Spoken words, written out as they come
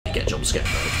get jump scared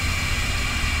mode.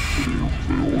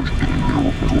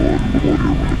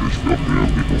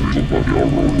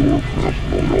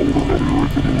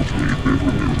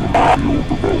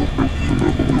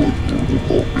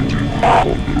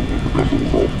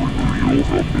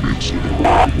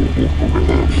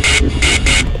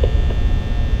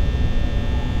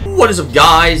 What is up,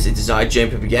 guys? It is I,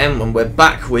 Jacob again, and we're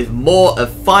back with more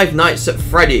of Five Nights at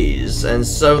Freddy's. And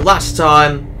so last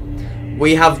time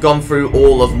we have gone through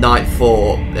all of night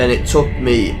 4, and it took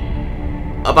me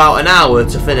about an hour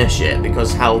to finish it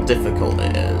because how difficult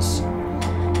it is.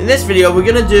 In this video we're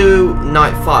going to do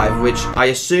night 5, which I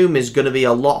assume is going to be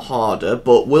a lot harder,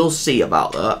 but we'll see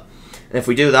about that. And if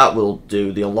we do that, we'll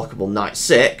do the unlockable night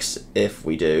 6, if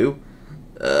we do.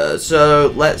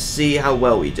 So let's see how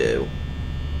well we do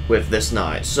with this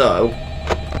night. So,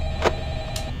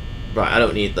 right, I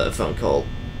don't need the phone call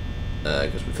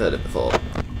because we've heard it before.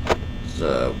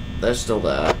 So they're still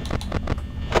there.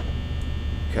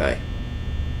 Okay.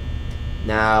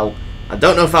 Now, I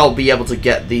don't know if I'll be able to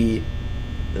get the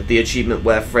achievement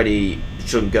where Freddy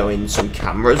shouldn't go in some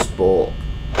cameras, but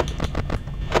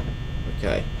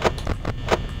okay.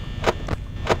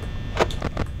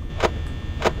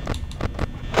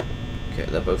 Okay,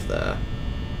 they're both there.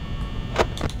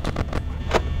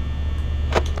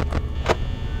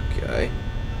 Okay.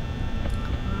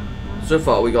 So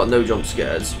far we got no jump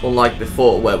scares, unlike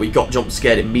before where we got jump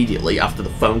scared immediately after the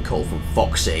phone call from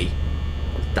Foxy.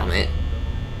 Damn it.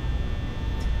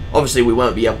 Obviously we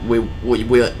weren't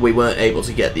we weren't able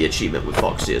to get the achievement with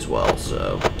Foxy as well,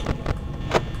 so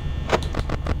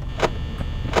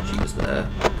she was there.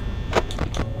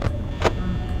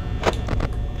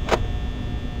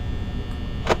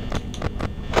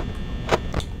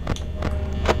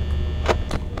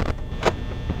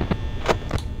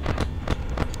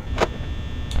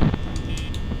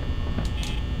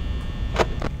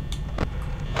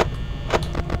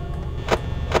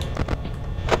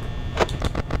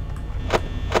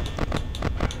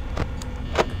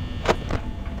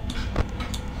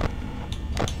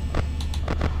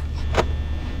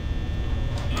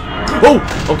 Oh!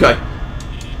 Okay.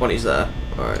 Bonnie's there.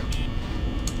 Alright.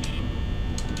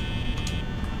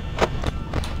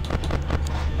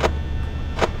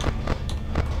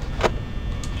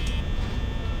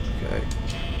 Okay.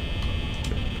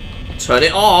 Turn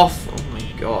it off! Oh my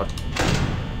god.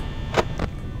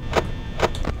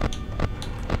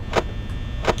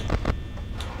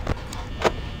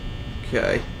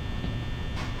 Okay.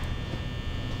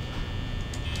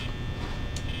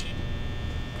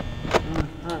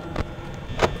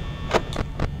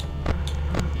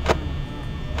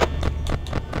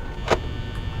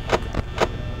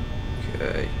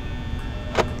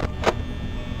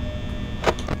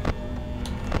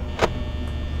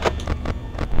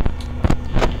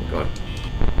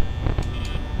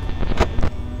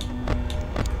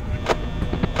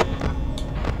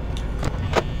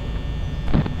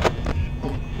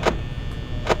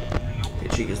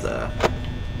 Is there.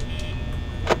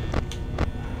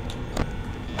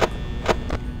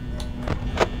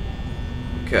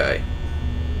 Okay.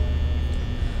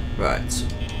 Right.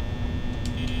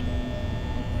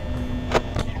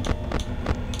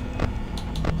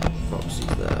 Foxy's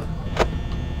there.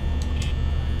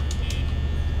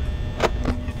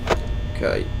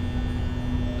 Okay.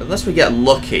 Unless we get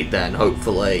lucky, then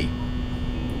hopefully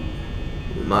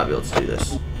we might be able to do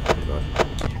this. Oh god.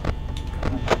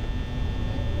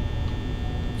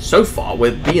 So far,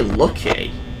 we're being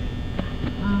lucky.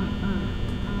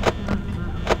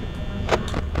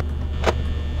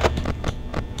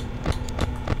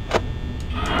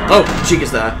 Oh,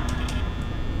 Chica's there.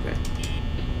 Okay.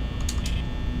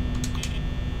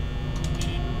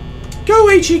 Go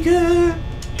away, Chica!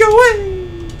 Go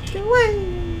away! Go away!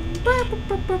 Bah, bah,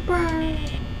 bah, bah, bah.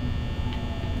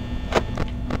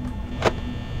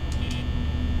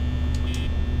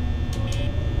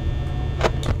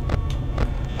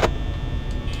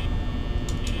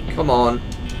 Come on.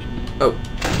 Oh,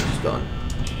 she's gone.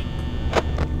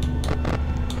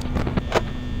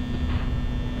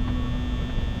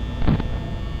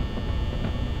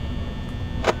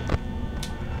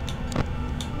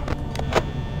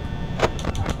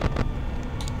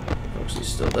 Foxy's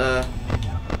still there.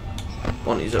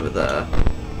 Bonnie's over there.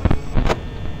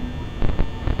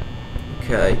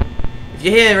 Okay. If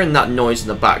you're hearing that noise in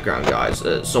the background, guys,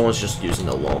 someone's just using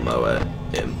a lawnmower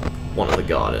in one of the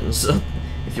gardens.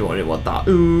 If you wondering what that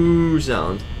ooh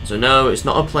sound. So no, it's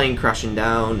not a plane crashing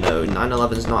down. No,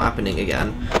 9/11's not happening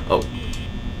again. Oh.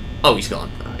 Oh, he's gone.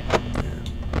 Alright. Yeah.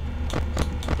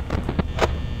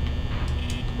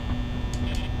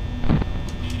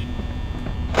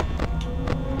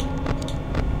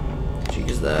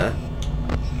 Freddy's there.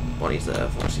 Bonnie's there.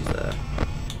 Foxy's there.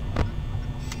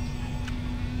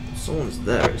 Someone's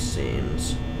there, it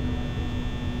seems.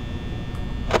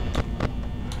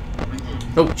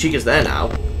 Oh, Chica's there now.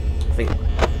 I think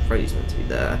Freddy's meant to be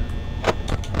there.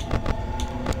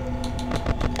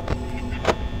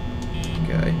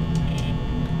 Okay.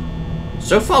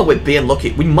 So far, we're being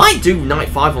lucky. We might do night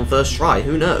 5 on first try.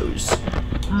 Who knows?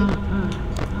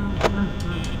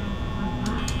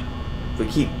 We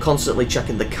keep constantly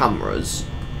checking the cameras.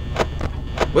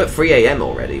 We're at 3 AM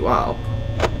already. Wow.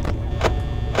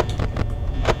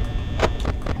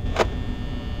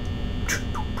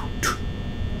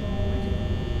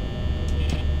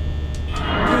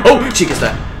 Oh, Chica's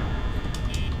there.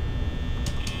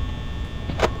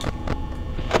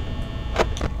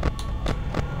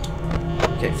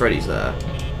 Okay, Freddy's there.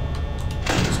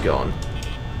 He's gone.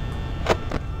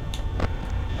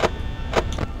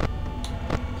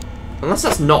 Unless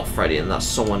that's not Freddy and that's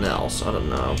someone else. I don't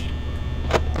know.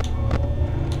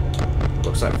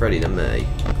 Looks like Freddy to me.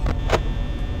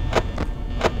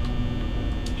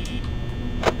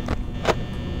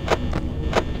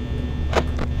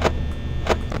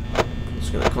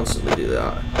 Just gonna constantly do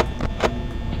that.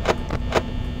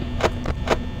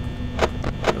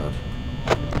 God.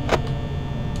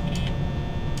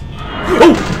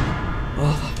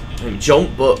 Oh! I didn't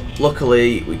jump, but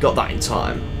luckily we got that in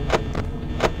time.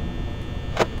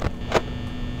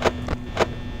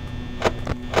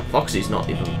 Foxy's not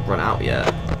even run out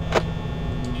yet.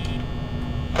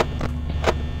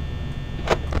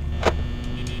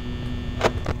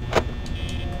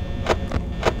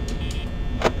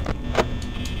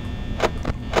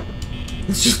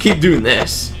 Let's just keep doing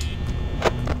this.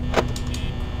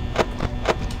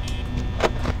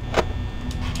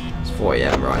 It's 4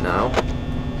 AM right now.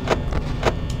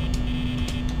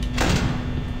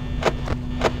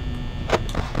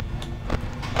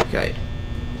 Okay.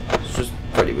 It's just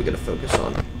Freddy we're going to focus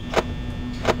on.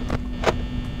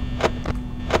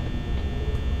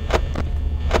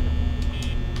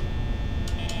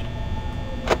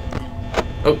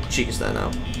 Oh, Chica's there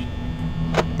now.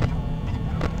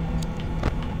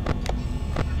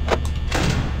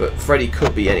 But Freddy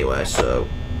could be anywhere, so...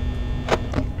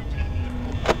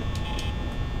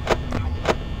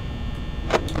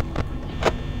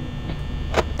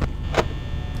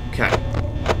 Okay.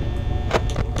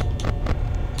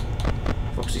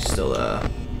 Foxy's still there.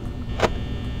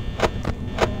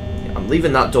 Yeah, I'm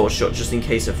leaving that door shut just in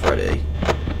case of Freddy.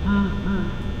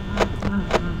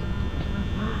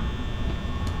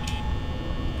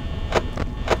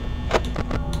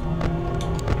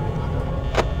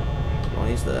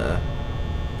 Bonnie's there.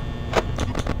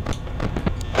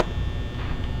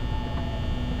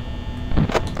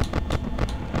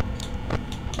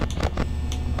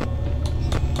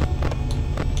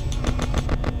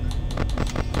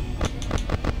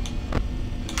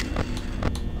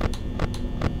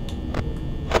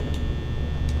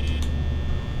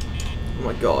 Oh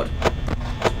my god.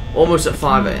 Almost at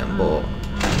 5 AM, but...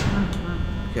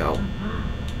 Go.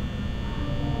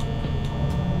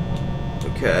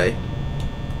 Okay.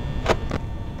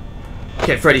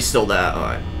 Okay, Freddy's still there.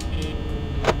 Alright.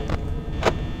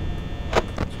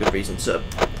 That's a good reason to...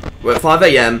 We're at 5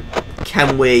 AM.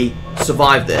 Can we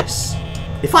survive this?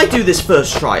 If I do this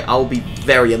first try, I'll be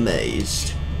very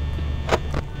amazed.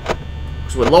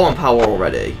 Because we're low on power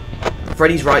already.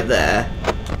 Freddy's right there.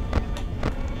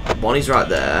 Bonnie's right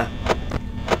there.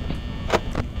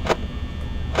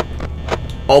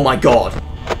 Oh my god.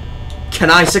 Can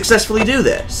I successfully do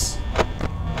this?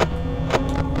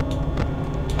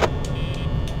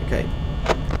 Okay.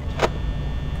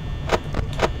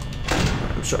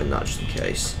 I'm shutting that just in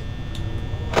case.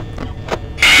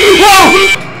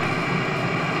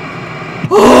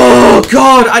 Oh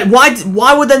god!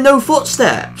 Why were there no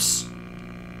footsteps?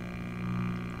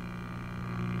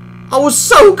 I was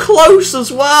so close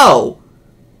as well!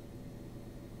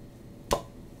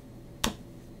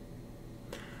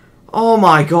 Oh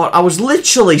my god, I was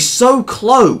literally so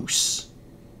close!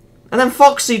 And then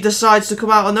Foxy decides to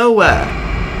come out of nowhere.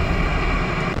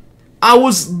 I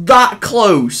was that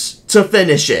close to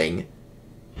finishing.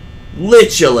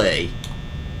 Literally.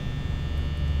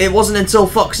 It wasn't until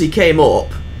Foxy came up.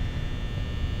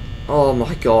 Oh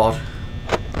my god.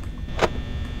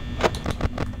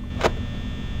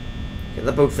 Okay,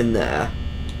 they're both in there.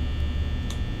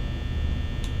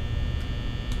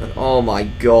 And oh my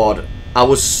god. I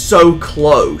was so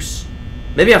close.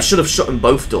 Maybe I should have shut in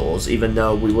both doors, even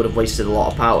though we would have wasted a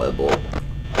lot of power, but...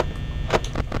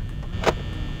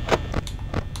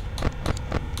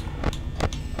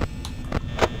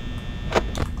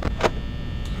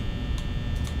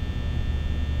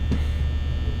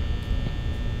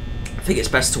 I think it's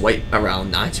best to wait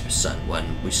around 90%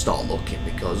 when we start looking,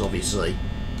 because obviously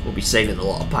we'll be saving a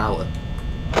lot of power.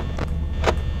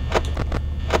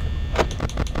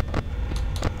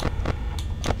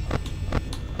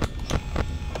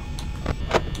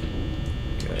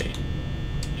 Okay.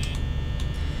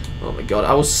 Oh my god,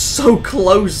 I was so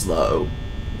close though.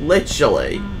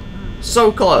 Literally.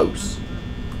 So close.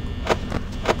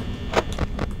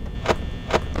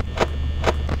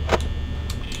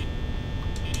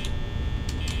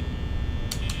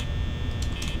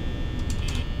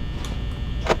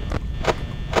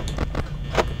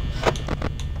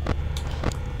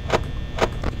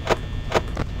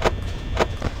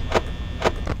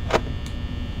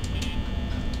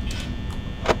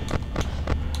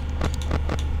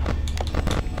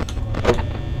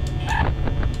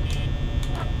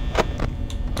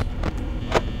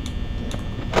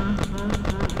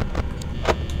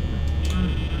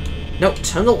 No,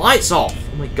 turn the lights off!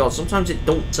 Oh my god, sometimes it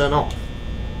don't turn off.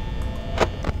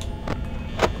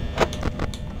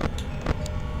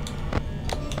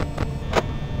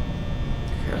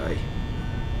 Okay.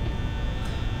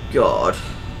 God.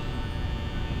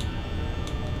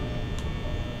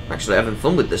 Actually having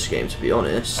fun with this game, to be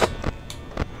honest.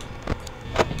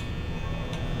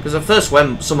 Because at first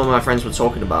when some of my friends were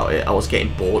talking about it, I was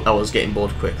getting bored. I was getting bored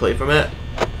quickly from it.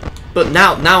 But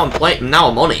now I'm playing. Now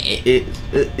I'm on it.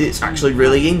 It's actually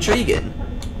really intriguing.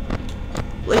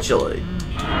 Literally.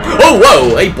 Oh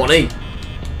whoa! Hey Bonnie.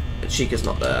 And Chica's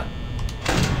not there.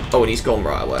 Oh, and he's gone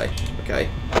right away. Okay.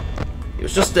 He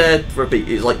was just there for a beat.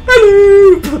 He was like,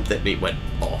 hello. But then he went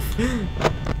off.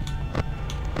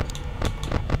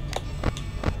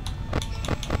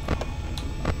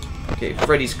 Okay,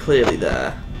 Freddy's clearly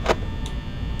there.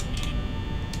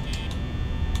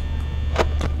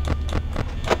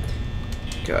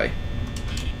 Okay.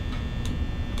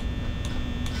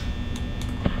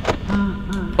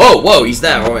 Oh, whoa, he's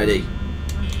there already.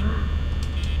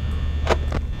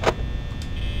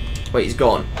 Wait, he's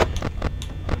gone.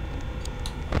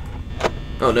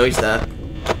 Oh, no, he's there.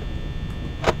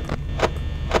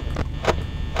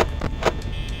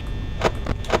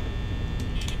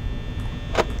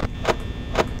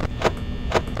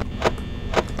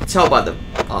 I can tell by the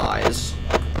eyes.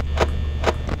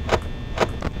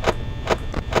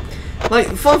 Like,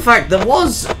 fun fact, there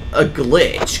was a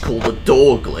glitch called the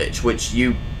door glitch, which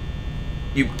you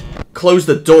close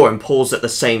the door and pause at the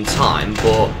same time,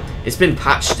 but it's been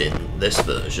patched in this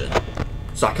version,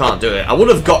 so I can't do it. I would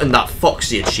have gotten that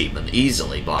Foxy achievement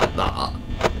easily by that.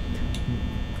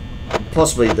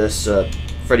 Possibly this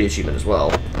Freddy achievement as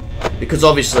well, because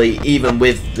obviously, even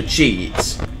with the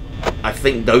cheats, I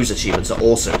think those achievements are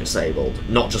also disabled,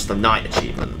 not just the night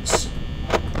achievements.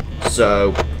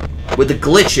 So with the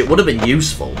glitch, it would have been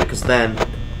useful, because then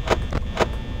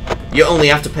you only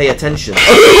have to pay attention.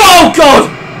 Oh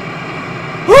god!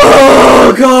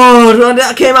 Oh god!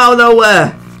 That came out of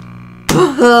nowhere!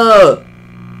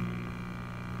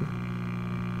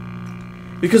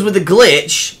 Because with the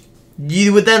glitch,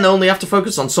 you would then only have to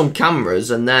focus on some cameras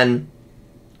and then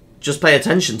just pay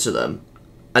attention to them.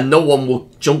 And no one will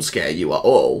jump scare you at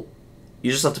all.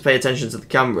 You just have to pay attention to the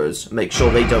cameras, make sure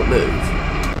they don't move.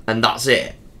 And that's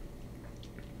it.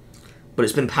 But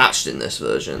it's been patched in this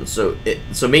version, so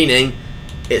meaning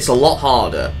it's a lot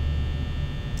harder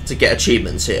to get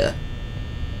achievements here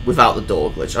without the door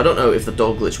glitch. I don't know if the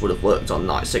door glitch would have worked on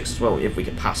night 6 as well, if we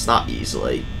could pass that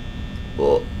easily,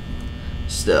 but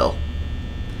still.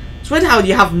 It's weird how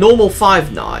you have normal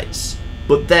 5 nights,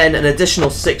 but then an additional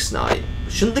 6 night.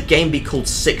 Shouldn't the game be called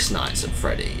 6 Nights at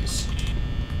Freddy's?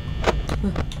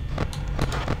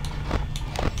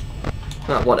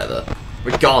 Whatever.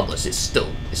 Regardless, it's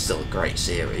still a great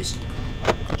series.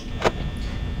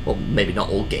 Well, maybe not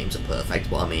all games are perfect,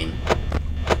 but I mean.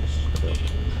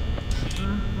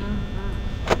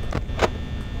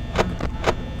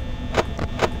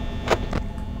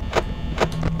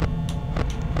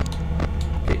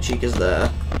 Okay, Chica's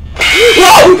there.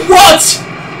 Whoa! What?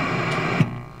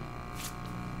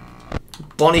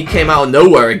 Bonnie came out of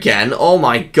nowhere again. Oh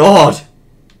my god.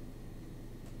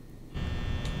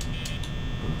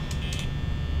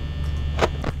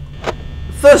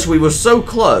 First, we were so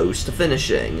close to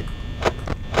finishing,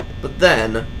 but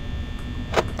then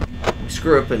we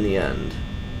screw up in the end.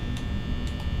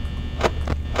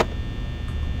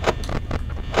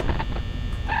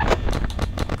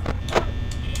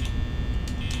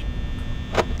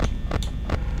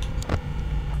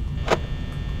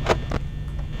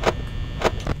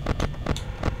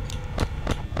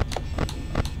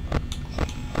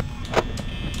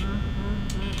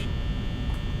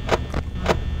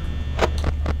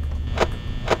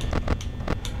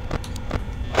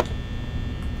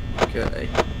 Okay.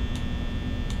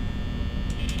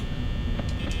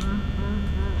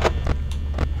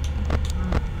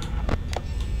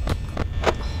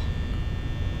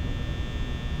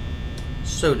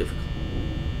 So difficult.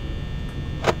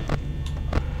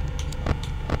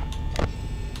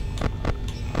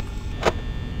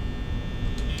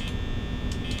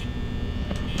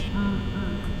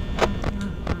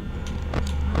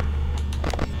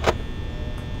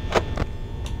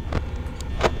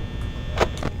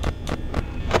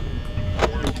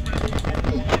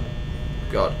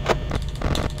 God.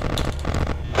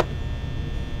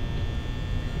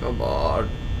 Come on.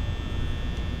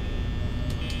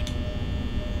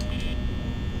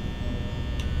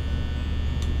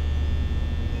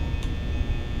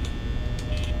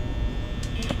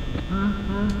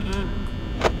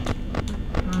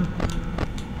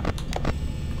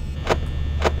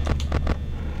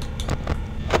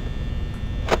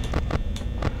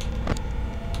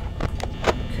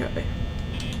 Okay.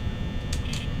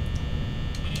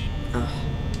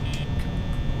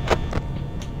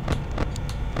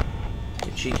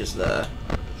 Chica's there.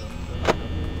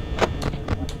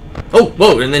 Oh,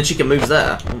 whoa, and then Chica moves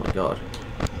there. Oh my god.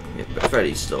 Yeah, but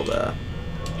Freddy's still there.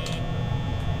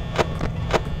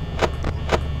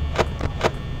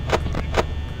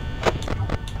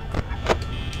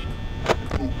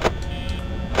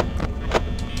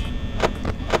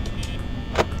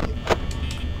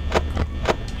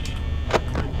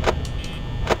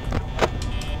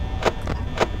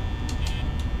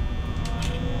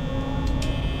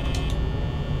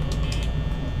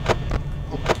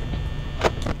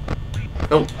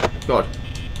 Oh, God.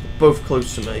 Both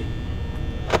close to me.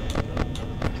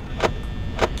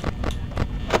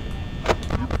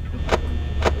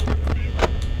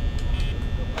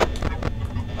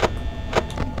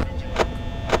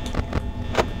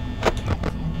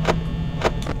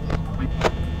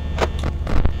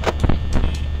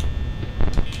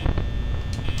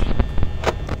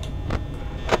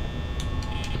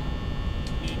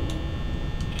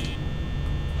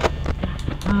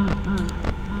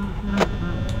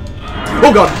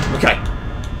 Oh god! Okay.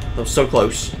 That was so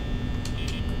close.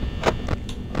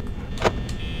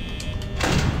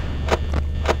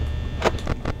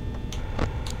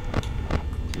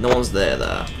 No one's there.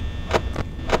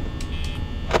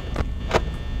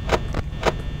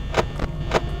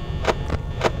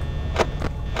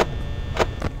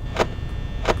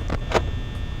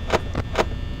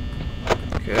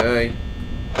 Okay.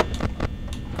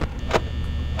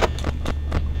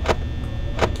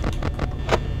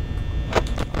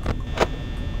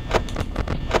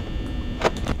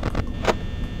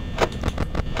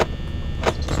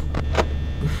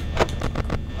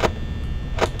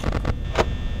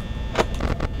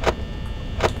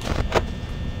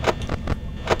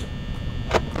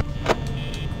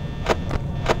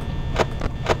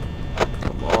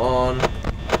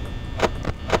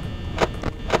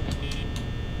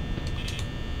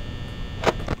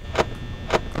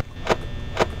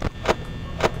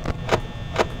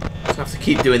 Have to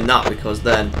keep doing that because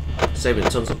then saving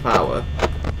tons of power.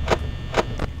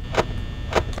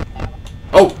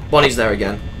 Oh, Bonnie's there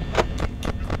again.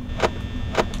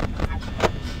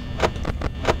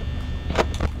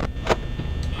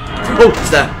 Oh,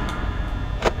 it's there.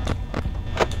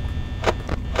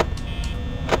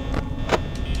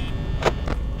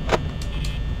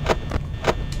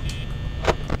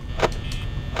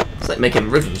 It's like making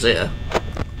rhythms here.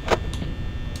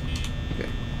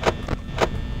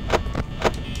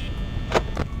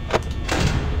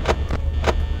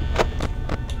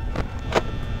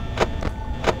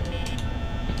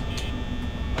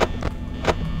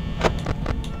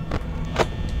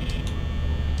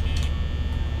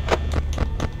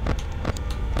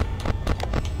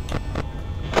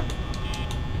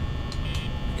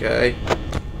 Okay.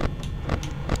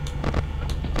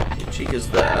 Chica's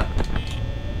there.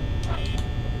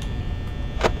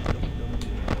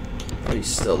 But he's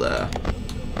still there.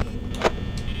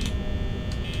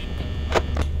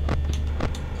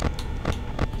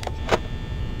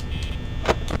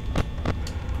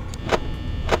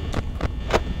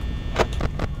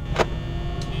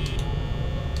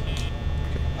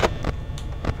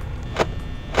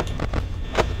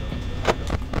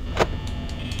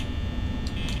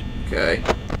 Okay.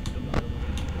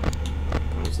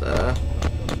 Who's there?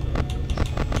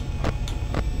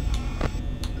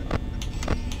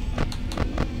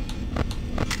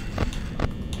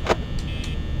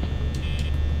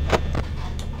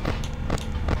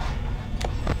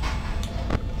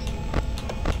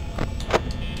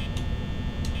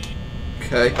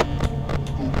 Okay.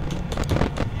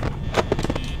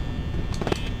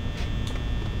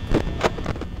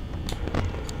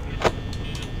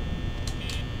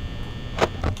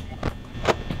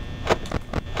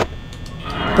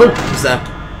 Oh, he's there.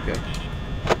 Okay.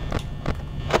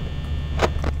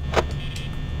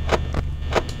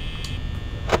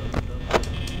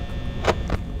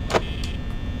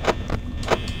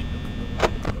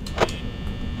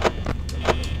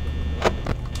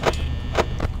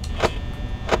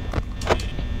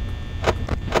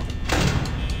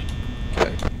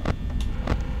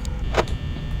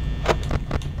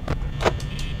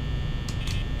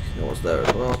 There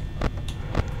as well.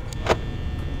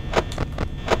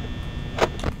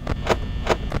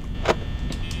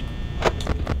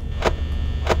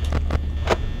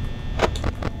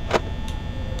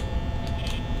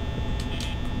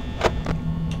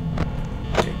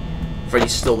 Okay.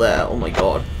 Freddy's still there. Oh my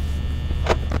god.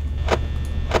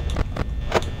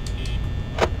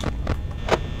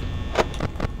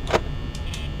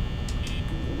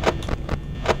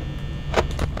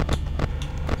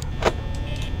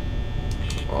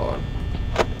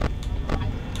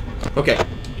 Okay.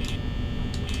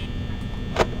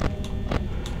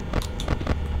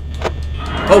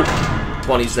 Oh!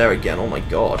 Bonnie's there again. Oh my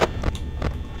god.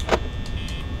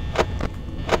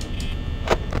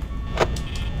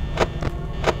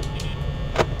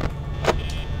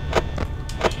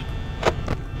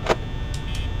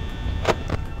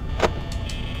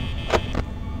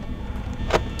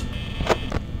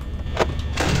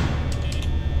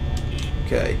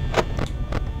 Okay.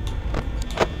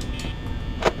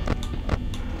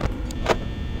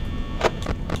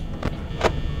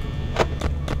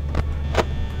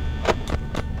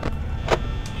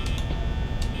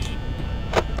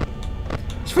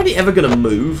 Is Freddy ever gonna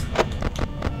move?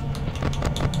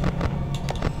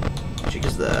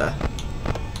 Chica's there.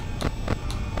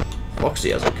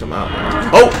 Foxy hasn't come out.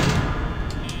 Oh!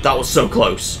 That was so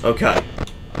close. Okay.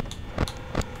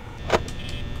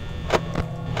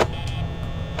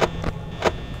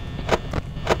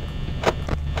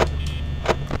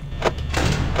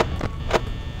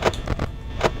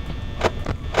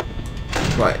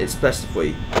 Right, it's best if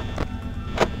we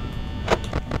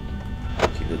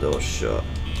keep the door shut.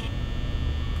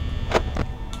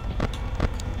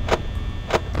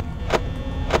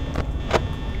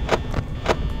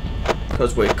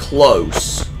 Because we're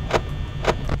close.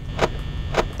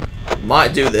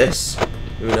 Might do this.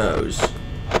 Who knows?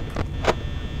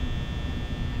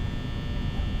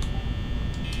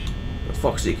 But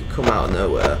Foxy could come out of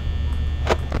nowhere.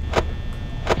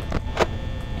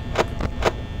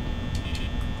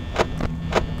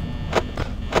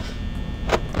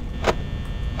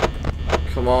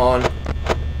 Come on.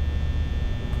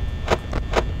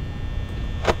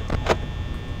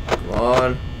 Come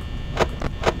on.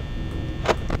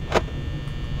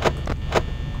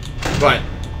 Right.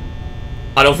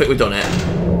 I don't think we've done it.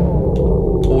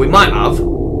 Or we might have.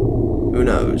 Who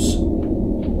knows?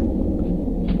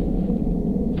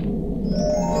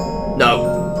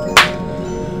 No.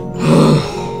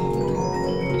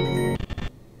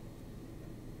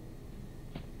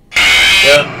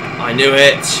 Yep, I knew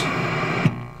it.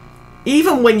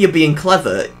 Even when you're being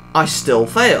clever, I still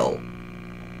fail.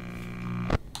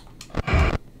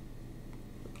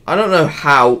 I don't know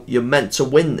how you're meant to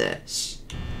win this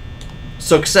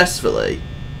successfully.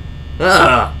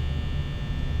 Ah!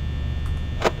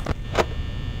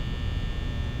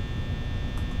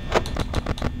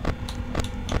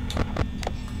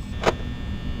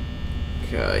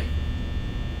 Okay.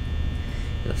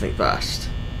 Gotta think fast.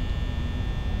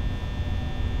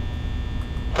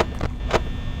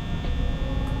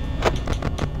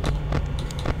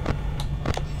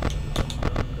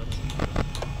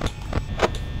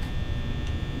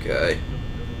 Okay.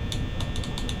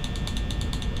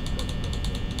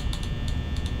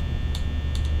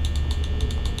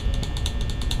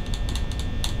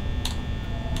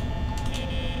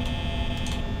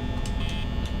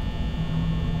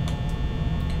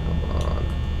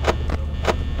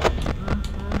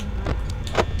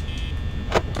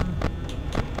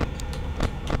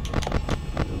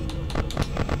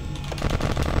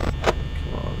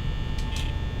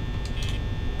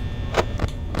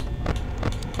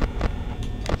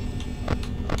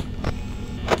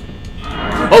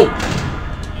 Oh!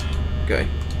 Okay.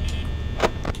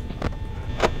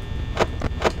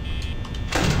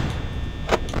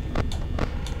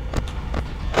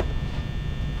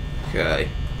 Okay.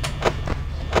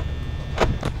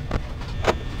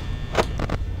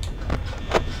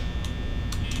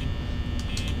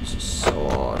 This is so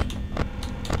odd.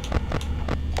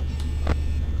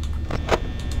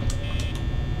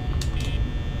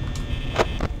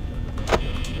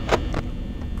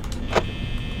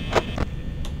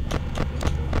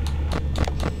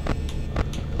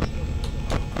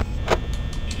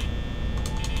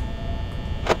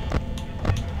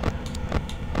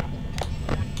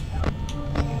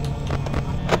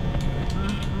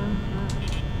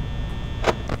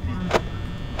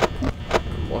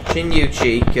 Chin you,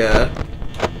 Chica.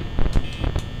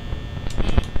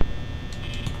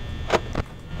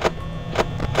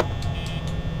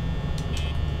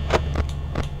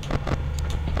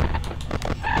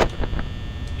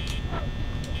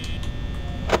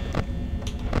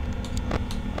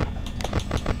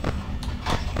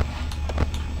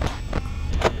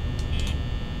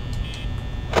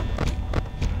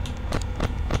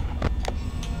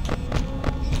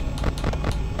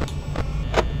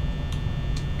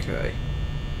 Okay.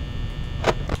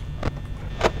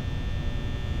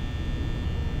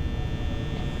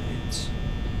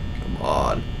 Come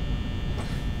on.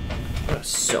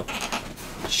 So,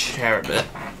 chair a bit.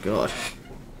 God.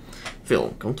 Feel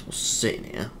uncomfortable sitting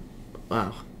here.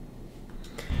 Wow.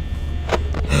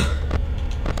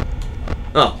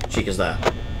 Oh, Chica's there.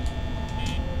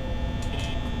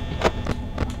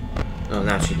 Oh,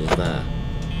 now Chica's there.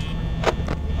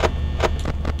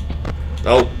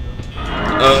 Oh.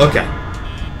 Oh, okay.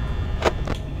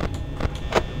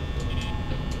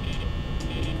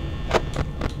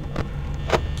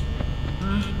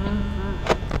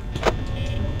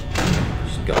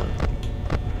 She's gone.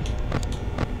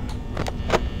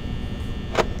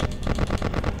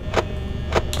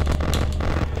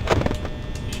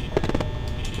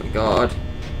 Oh my god.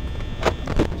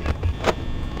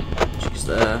 She's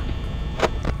there.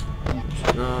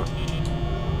 She's not.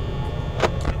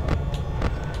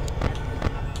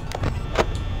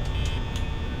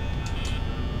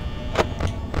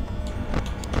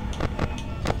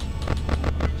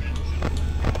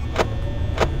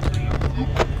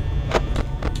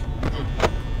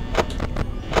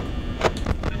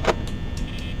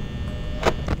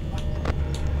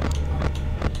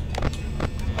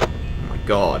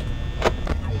 God.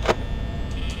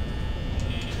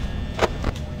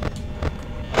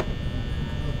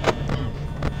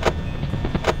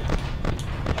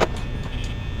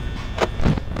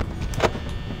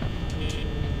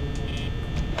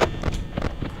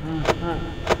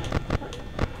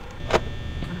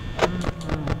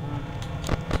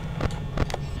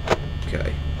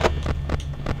 Okay.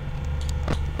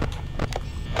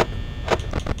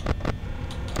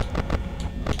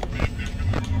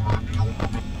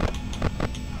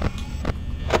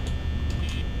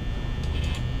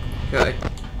 Okay.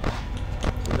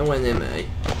 Nowhere near me.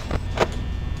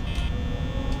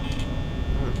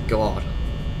 Oh my god.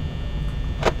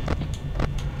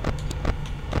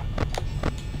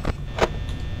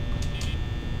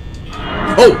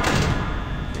 Oh!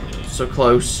 So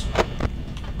close.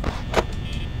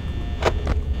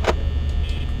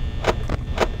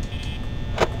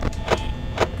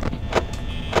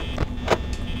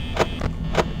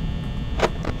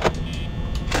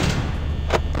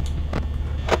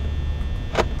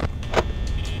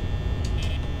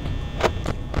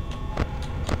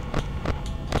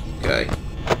 Okay.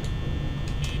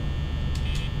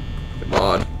 Come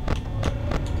on.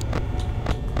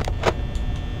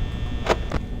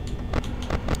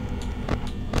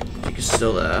 Chica's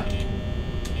still there.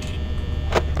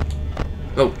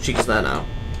 Oh, Chica's there now.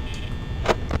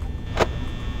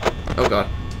 Oh god.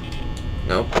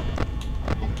 No.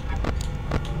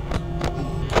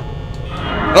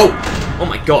 Oh! Oh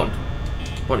my god.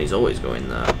 Bonnie's always going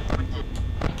there.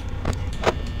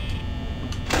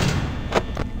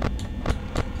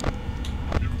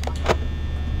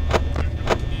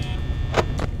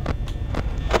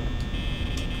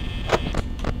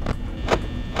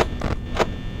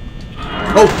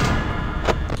 Oh!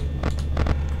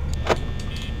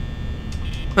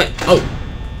 Hey, oh!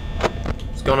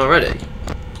 It's gone already.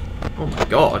 Oh my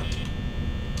god.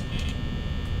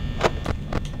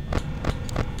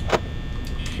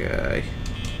 Okay.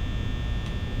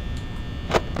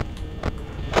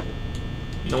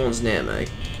 No one's near me.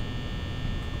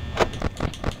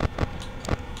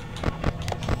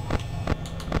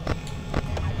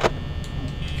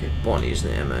 Okay, Bonnie's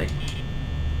near me.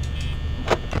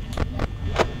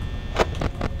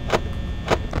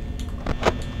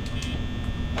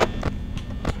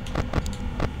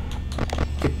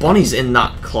 Bonnie's in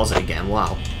that closet again,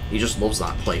 wow. He just loves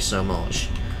that place so much.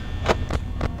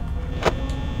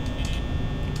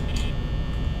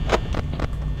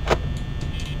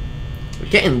 We're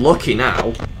getting lucky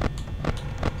now.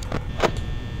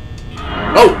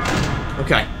 Oh!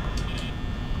 Okay.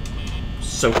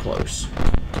 So close.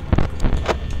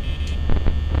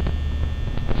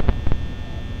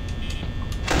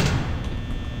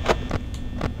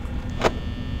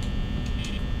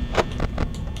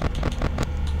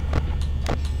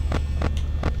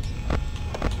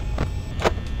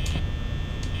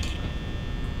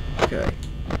 Okay.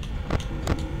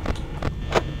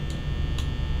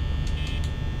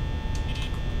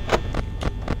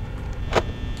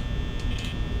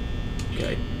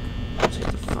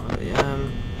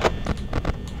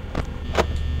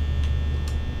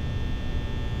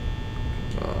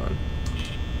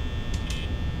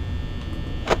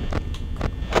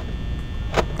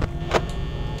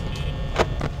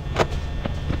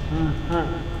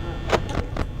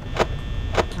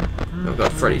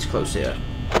 Freddy's close here.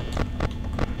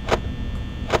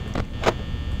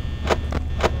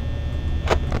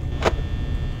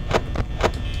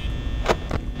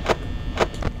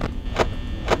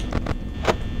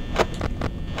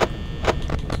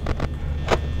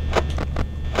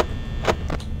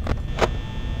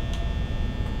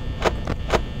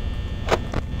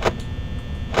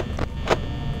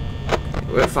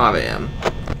 We're at 5 AM.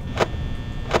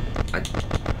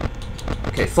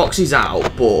 Okay, Foxy's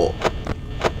out, but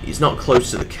he's not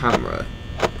close to the camera.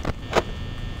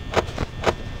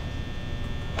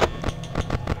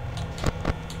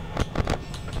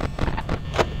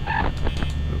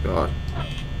 Oh god.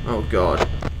 Oh god.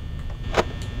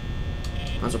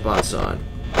 That's a bad sign.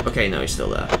 Okay, no, he's still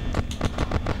there.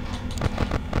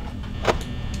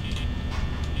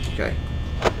 Okay.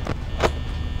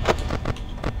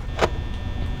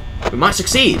 We might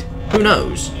succeed. Who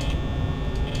knows?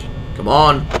 Come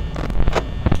on.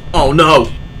 Oh no!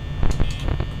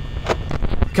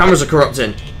 Cameras are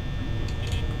corrupting.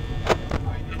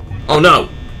 Oh no!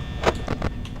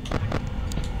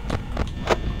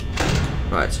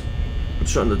 Right. I'm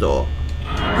shutting the door.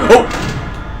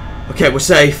 Oh! Okay, we're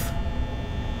safe.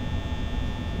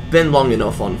 Been long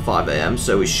enough on 5 AM,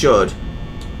 so we should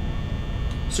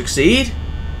succeed?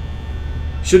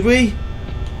 Should we?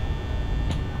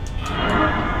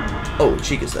 Oh,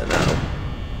 Chica's there now.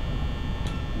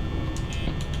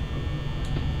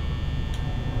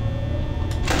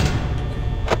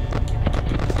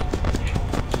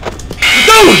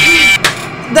 No!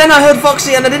 Then I heard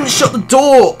Foxy and I didn't shut the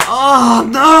door. Oh,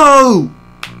 no!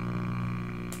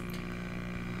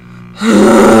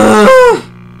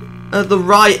 At the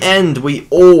right end, we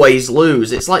always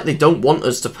lose. It's like they don't want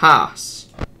us to pass.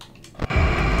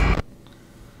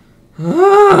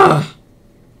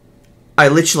 I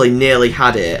literally nearly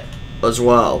had it as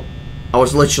well. I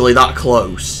was literally that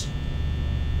close.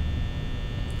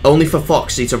 Only for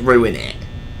Foxy to ruin it.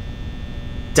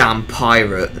 Damn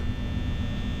pirate.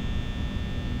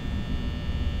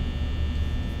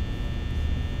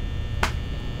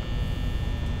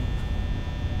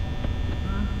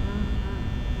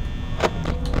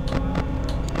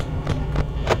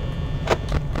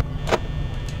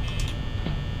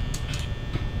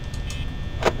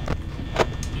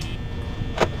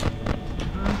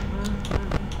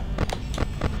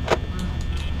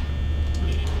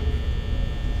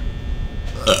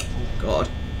 God.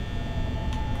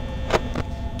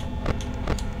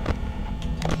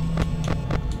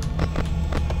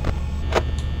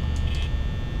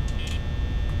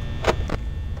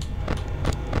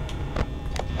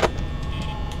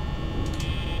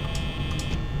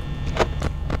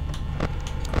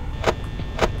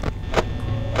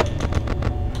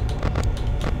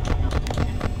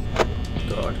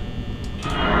 God.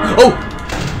 Oh!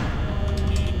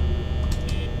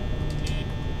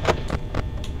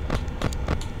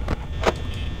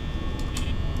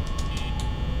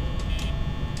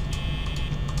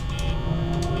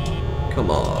 Come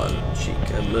on,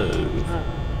 Chica, move.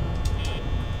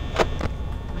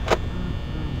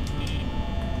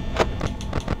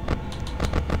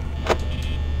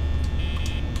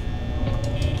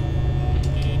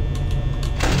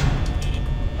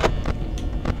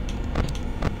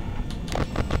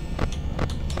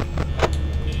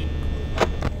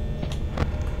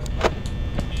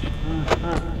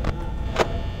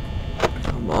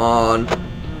 Come on.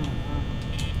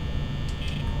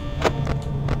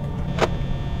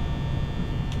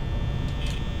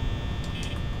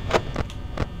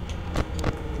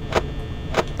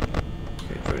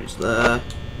 There.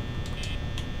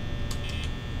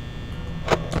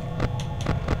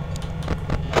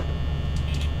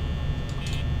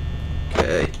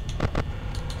 Okay.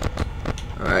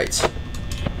 Alright.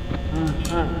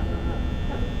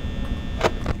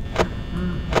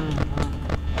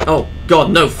 Oh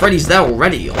god, no, Freddy's there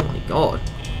already. Oh my god.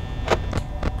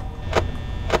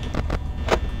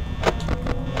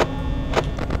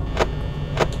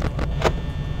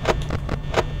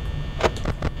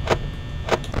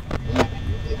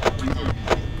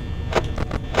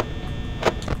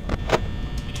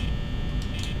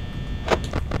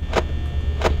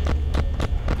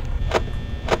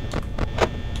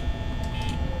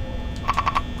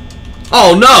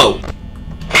 Oh no!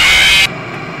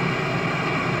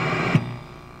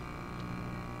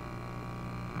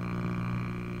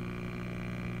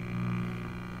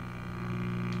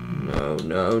 No,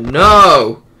 no,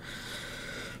 no!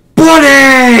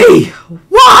 Bunny!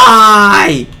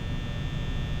 Why?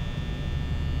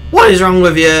 What is wrong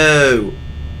with you?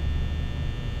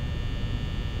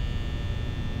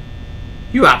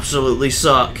 You absolutely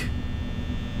suck.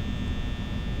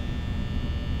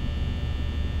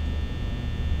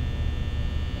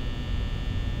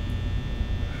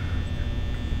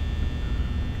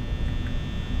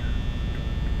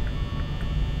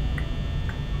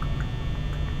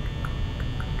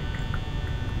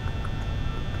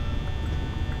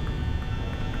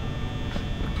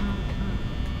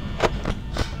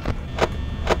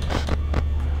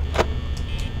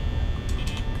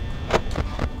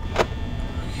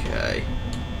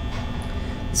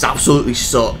 absolutely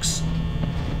sucks.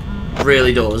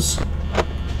 Really does.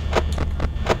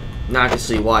 Now I can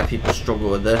see why people struggle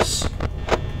with this.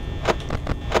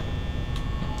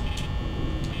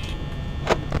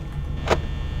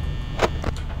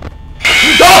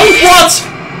 Oh, what?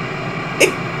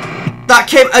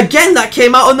 That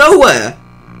came out of nowhere.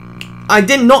 I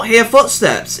did not hear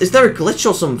footsteps. Is there a glitch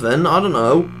or something? I don't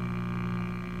know.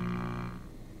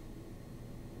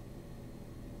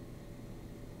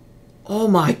 Oh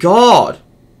my god.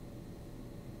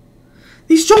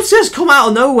 These jump scares come out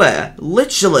of nowhere.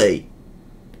 Literally.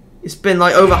 It's been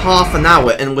like over half an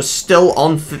hour and we're still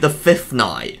on the 5th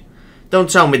night. Don't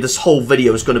tell me this whole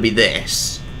video is going to be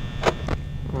this.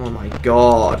 Oh my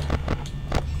god.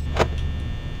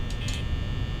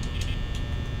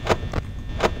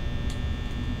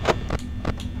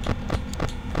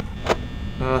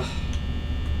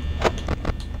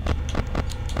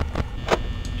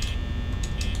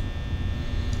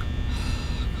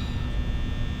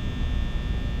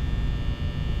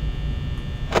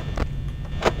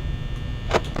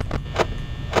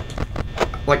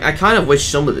 Like, I kind of wish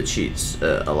some of the cheats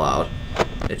allowed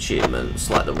achievements,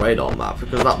 like the radar map,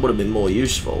 because that would have been more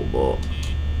useful, but...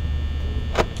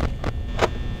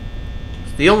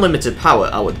 the unlimited power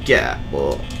I would get,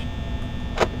 but...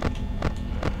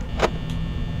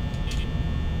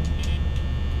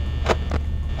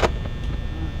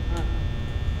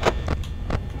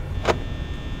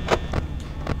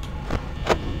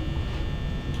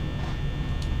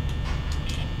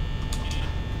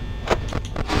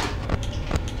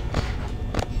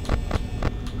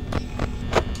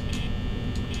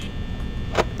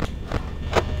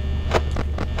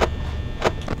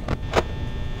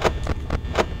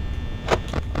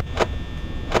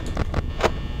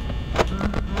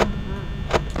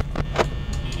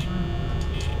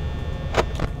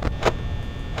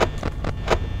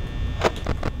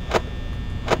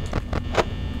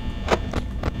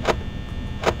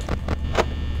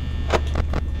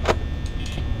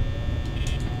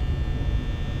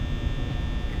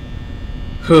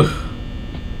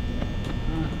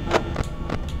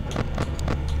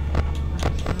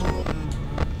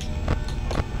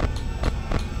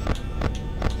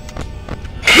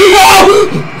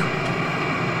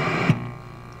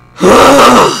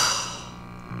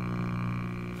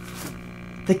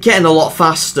 They're getting a lot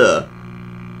faster.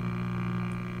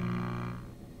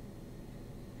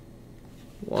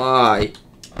 Why?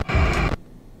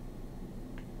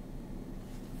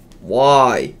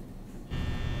 Why?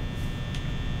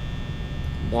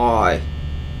 Why?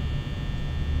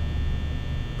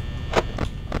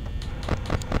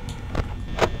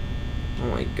 Oh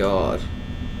my god.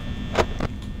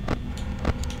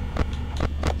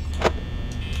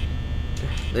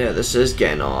 Yeah, this is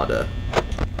getting harder.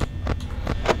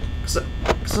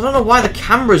 Because I don't know why the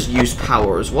cameras use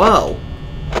power as well.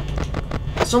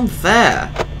 It's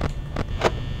unfair.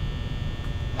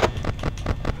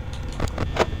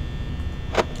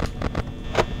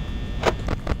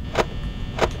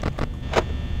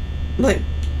 Like,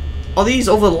 are these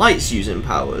other lights using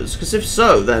powers? Because if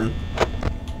so, then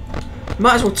you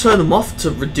might as well turn them off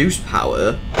to reduce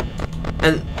power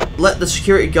and let the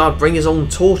security guard bring his own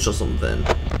torch or something.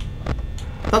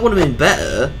 That would have been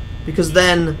better, because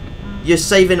then you're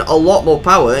saving a lot more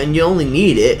power and you only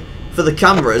need it for the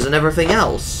cameras and everything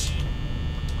else.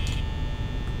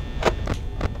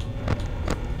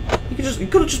 He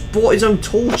could have just brought his own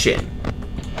torch in.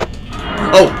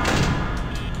 Oh!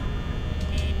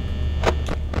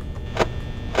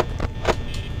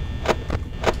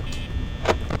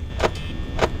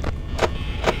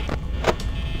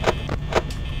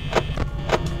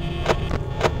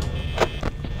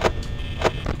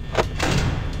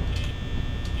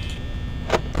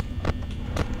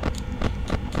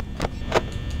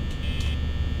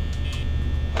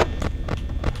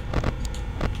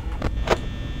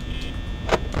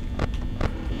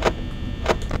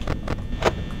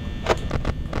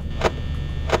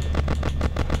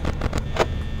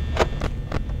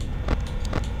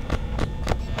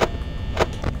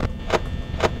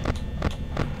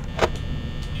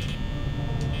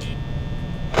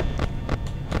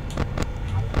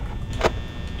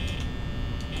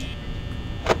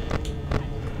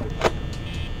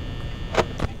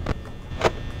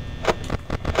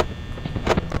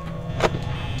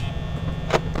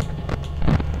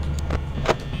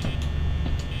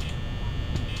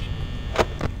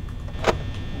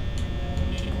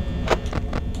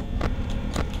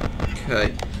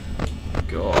 Okay.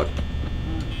 God.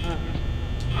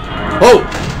 Oh!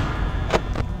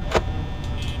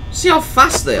 See how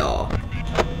fast they are?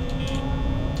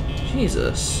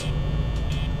 Jesus.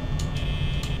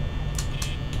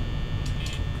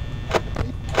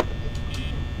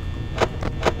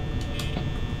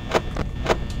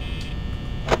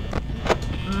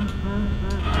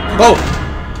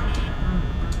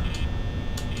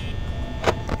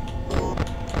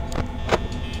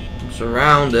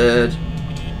 surrounded.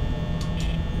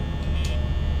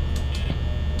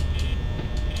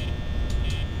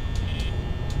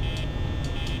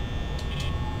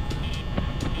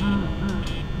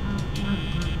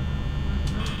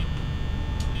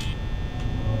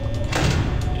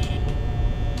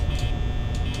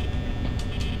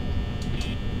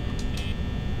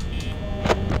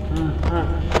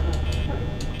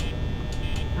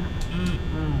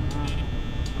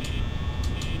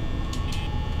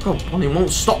 God, Bonnie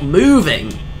won't stop moving.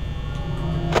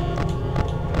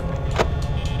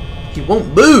 He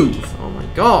won't move. Oh my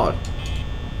god.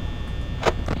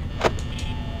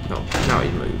 No, now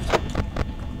he moved.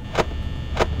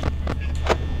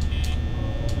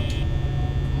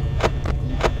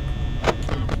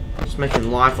 Just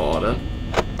making life harder.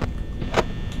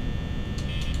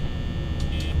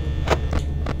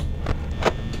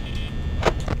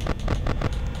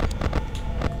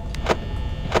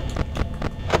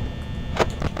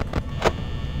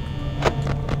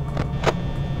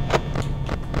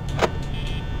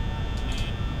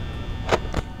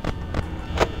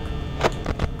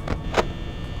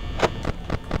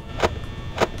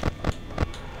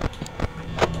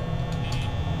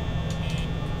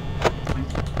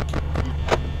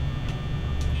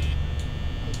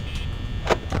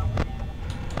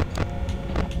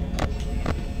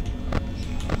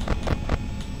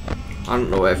 I don't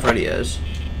know where Freddy is.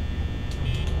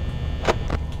 I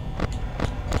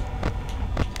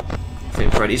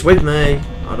think Freddy's with me.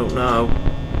 I don't know.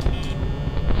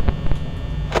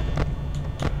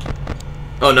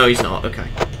 Oh no, he's not. Okay.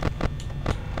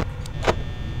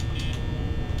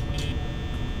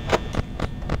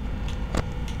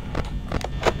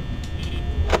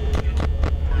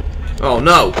 Oh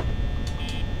no!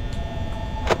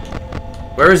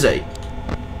 Where is he?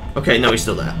 Okay, no, he's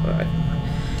still there. Alright.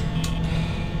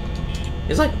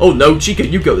 It's like, oh no, Chica,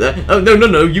 you go there. Oh no, no,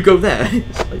 no, you go there.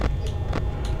 It's like,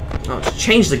 oh, it's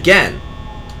changed again.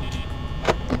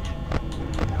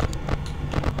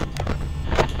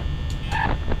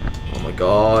 Oh my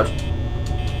god.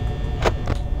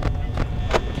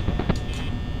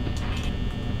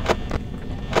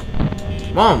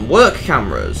 Come on, work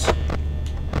cameras.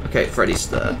 Okay, Freddy's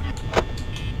there.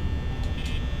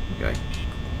 Okay.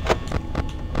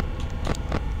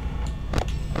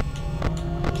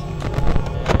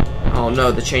 Oh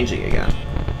no, they're changing again.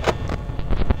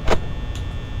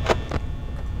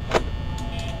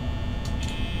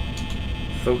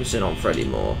 Focusing on Freddy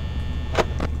more.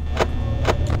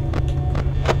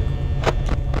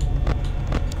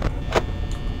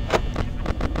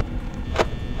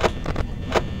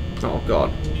 Oh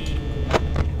god.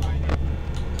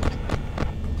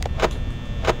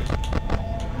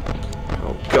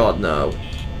 Oh god, no.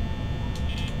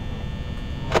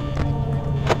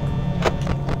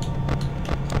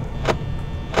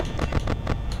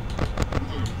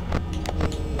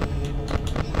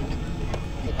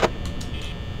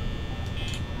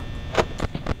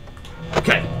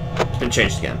 Okay, it's been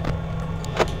changed again.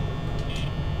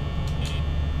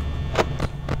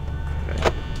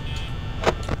 Okay.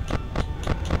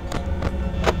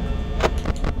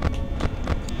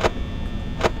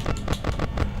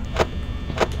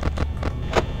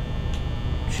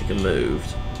 She can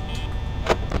moved.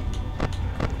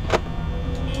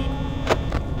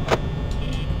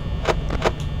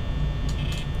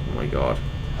 Oh my god.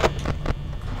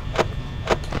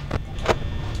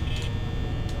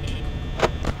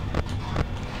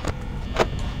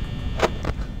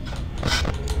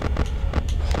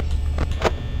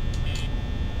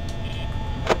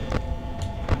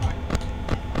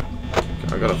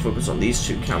 I gotta focus on these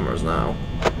two cameras now.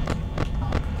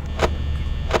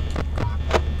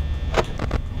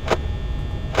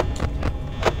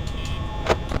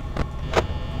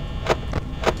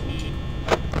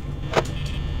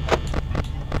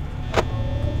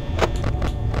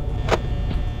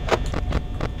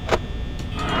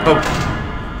 Oh.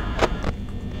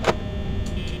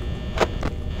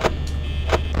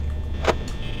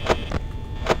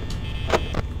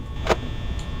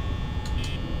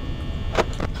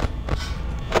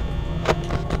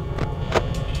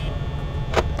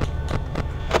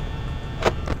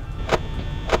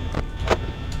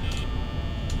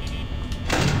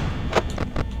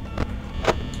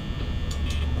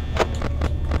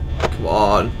 Come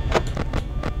on.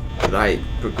 Could I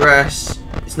progress?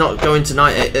 It's not going to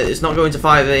it's not going to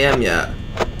 5 AM yet.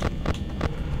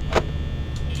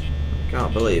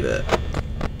 Can't believe it.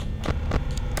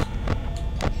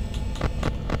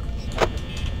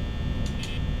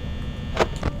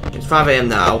 It's 5 AM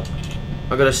now.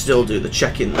 I gotta still do the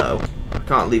check-in though. I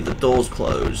can't leave the doors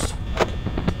closed.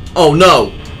 Oh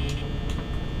no!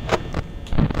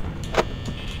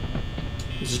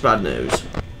 bad news.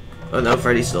 Oh no,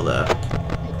 Freddy's still there.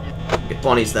 Okay,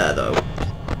 Bonnie's there though.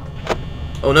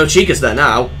 Oh no, Chica's there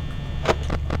now.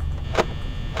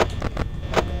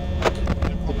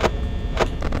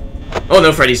 Oh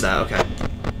no, Freddy's there, okay.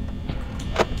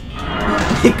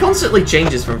 It constantly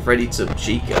changes from Freddy to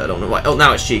Chica, I don't know why. Oh,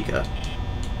 now it's Chica.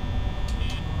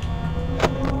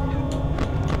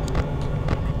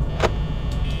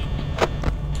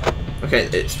 Okay,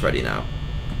 it's Freddy now.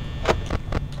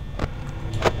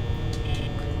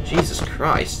 Jesus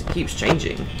Christ, it keeps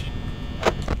changing.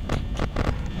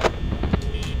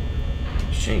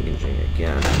 It's changing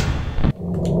again.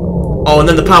 Oh, and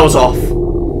then the power's off.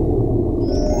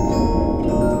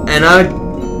 And I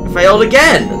failed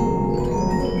again.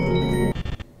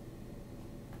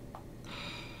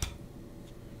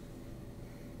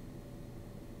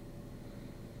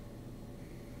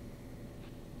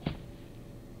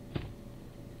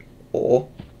 Or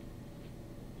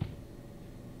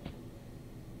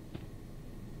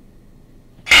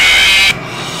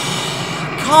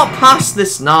can't pass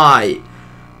this night.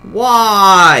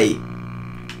 Why?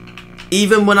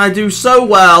 Even when I do so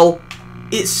well,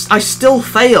 I still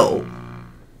fail.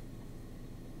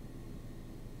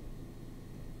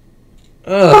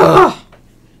 Ugh.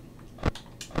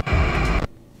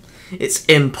 It's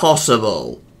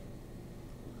impossible.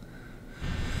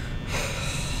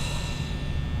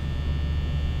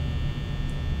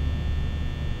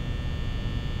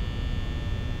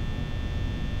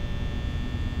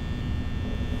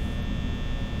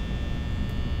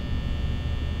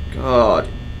 God.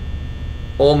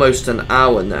 Almost an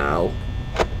hour now.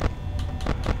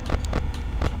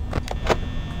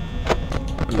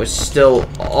 And we're still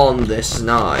on this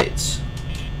night.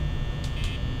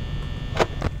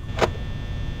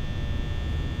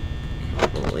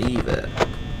 Can't believe it.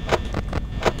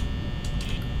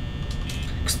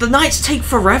 Because the nights take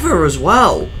forever as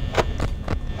well.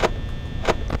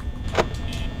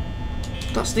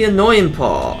 That's the annoying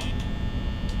part.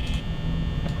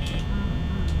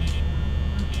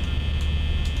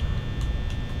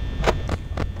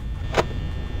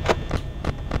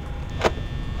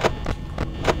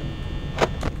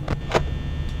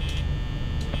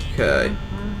 Okay.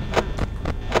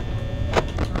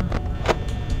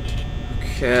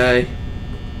 Okay.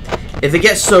 If it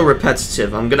gets so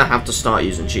repetitive, I'm gonna have to start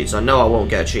using cheats. I know I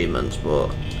won't get achievements, but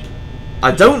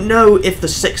I don't know if the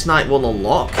 6th night will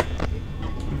unlock,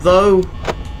 though,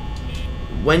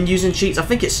 when using cheats. I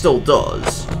think it still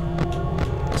does.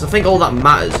 Because I think all that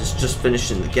matters is just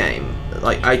finishing the game.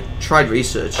 Like, I tried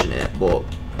researching it, but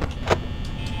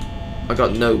I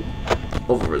got no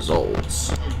other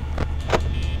results.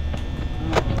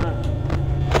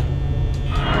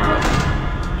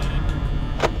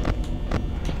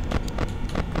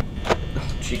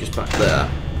 Chica's back there.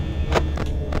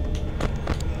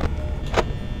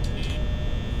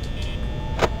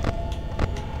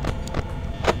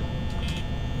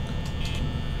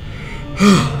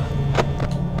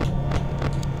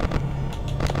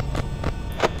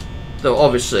 Though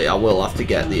obviously I will have to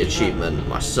get the achievement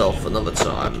myself another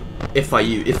time if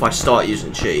I start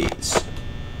using cheats.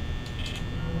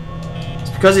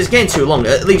 It's because it's getting too long.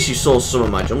 At least you saw some of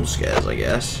my jump scares, I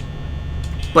guess.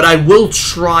 But I will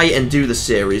try and do the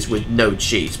series with no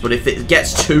cheats. But if it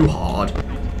gets too hard,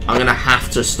 I'm gonna have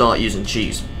to start using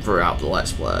cheats throughout the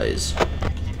Let's Plays.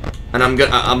 And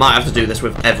I might have to do this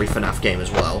with every FNAF game as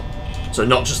well. So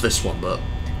not just this one, but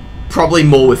probably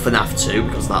more with FNAF 2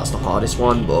 because that's the hardest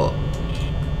one. But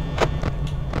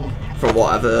from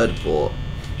what I've heard, but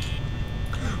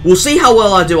we'll see how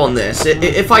well I do on this.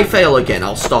 If I fail again,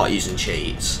 I'll start using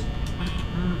cheats.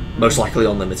 Most likely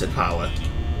unlimited power.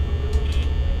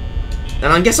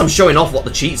 And I guess I'm showing off what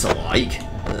the cheats are like,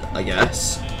 I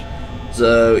guess.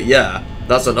 So, yeah,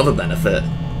 that's another benefit.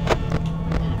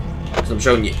 Because I'm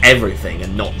showing you everything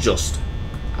and not just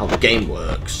how the game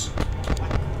works.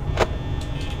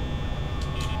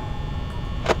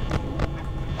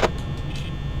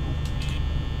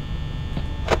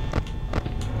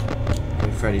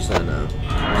 Okay, Freddy's there now.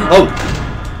 Oh!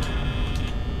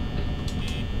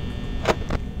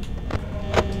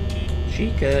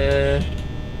 Chica!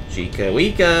 Chica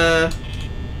Weeka.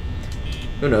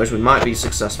 Who knows, we might be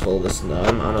successful this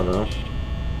time, I don't know.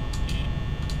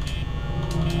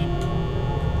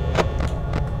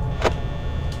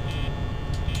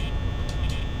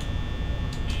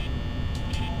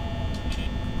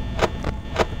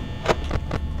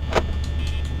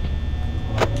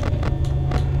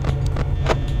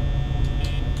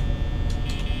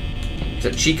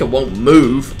 Except Chica won't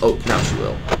move. Oh, now she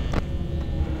will.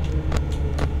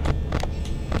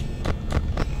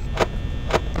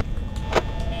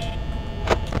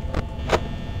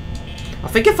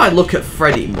 think if I look at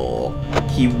Freddy more,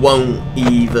 he won't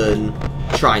even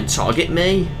try and target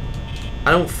me.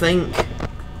 I don't think.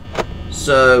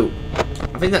 So,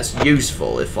 I think that's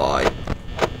useful if I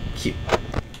keep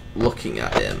looking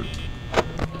at him.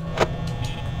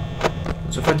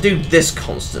 So if I do this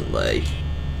constantly,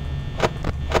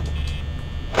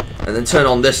 and then turn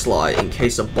on this light in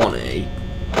case of Bonnie,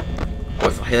 or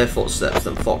if I hear footsteps,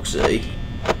 then Foxy.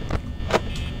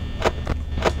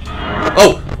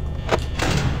 Oh!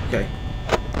 Okay.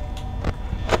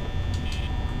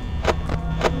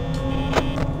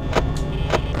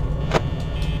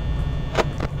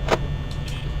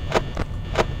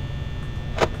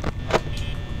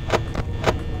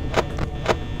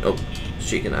 Oh,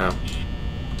 Chica now.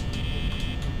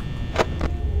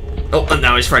 Oh, and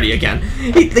now it's Freddy again.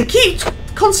 They keep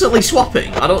constantly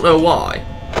swapping. I don't know why.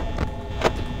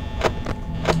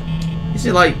 Is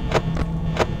he like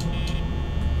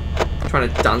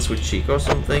trying to dance with Chica or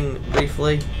something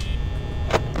briefly?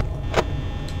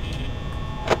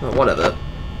 Oh, whatever.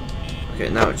 Okay,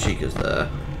 now Chica's there.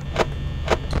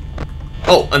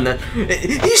 Oh, and then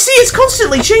you see, it's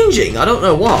constantly changing. I don't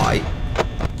know why.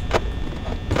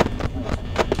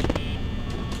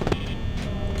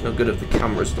 No good if the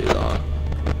cameras do that.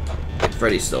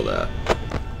 Freddy's still there.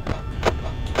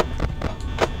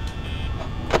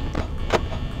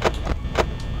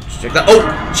 Just check that.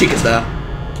 Oh! Chica's there.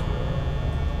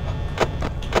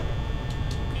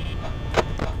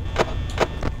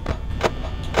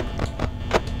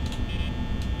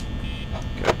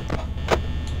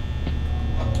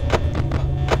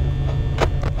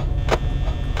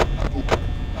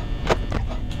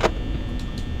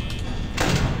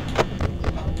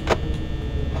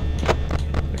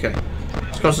 Okay.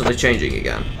 It's constantly changing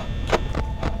again.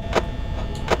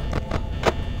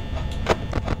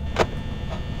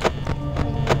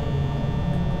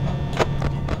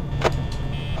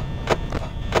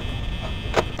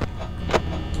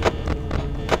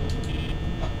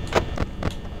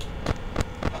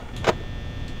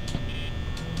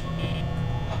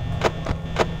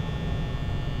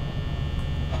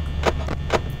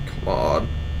 Come on.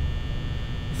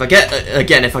 If I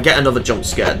get another jump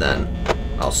scare, then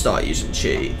I'll start using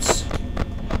cheats,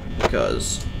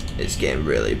 because it's getting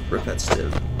really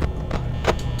repetitive.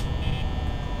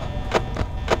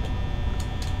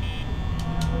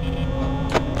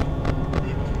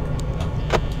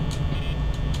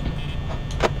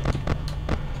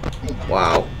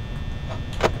 Wow.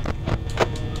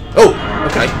 Oh,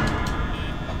 okay.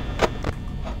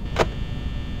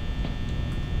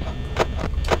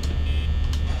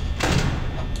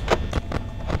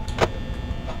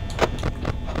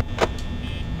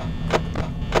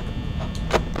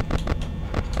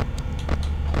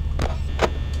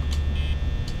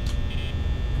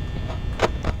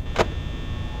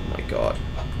 God.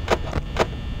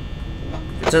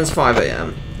 If it turns 5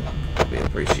 AM, that'd be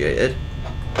appreciated.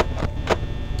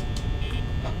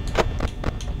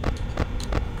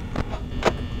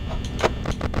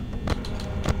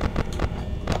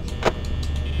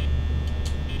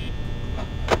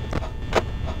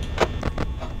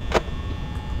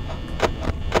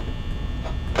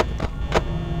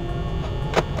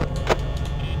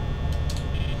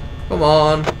 Come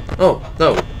on. Oh,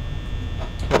 no.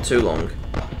 Not too long.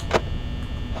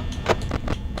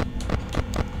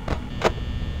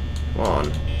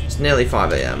 On. It's nearly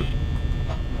 5 AM.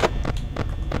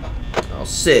 I'll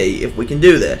see if we can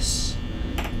do this.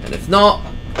 And if not,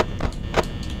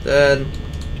 then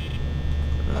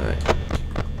alright.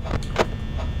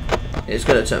 It's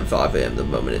gonna turn 5 AM the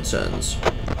moment it turns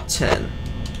 10%.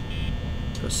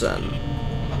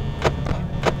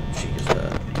 Chica's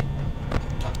there.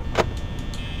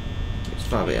 It's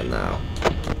 5 AM now.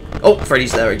 Oh,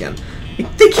 Freddy's there again.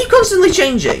 They keep constantly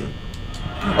changing.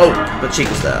 Oh, but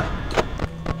Chica's there.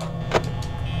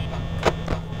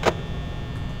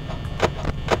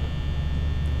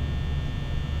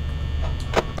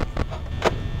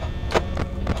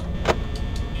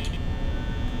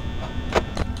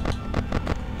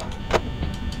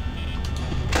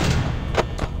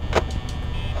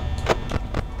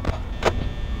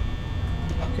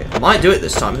 Might do it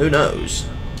this time, who knows?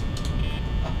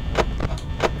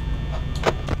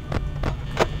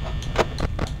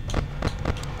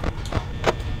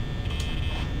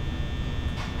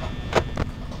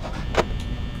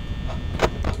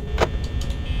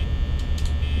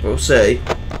 We'll see.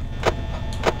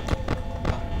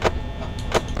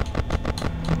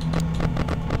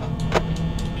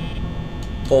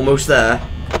 Almost there.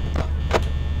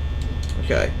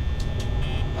 Okay.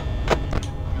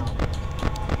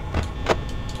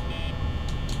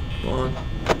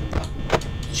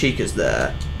 Chica's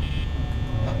there.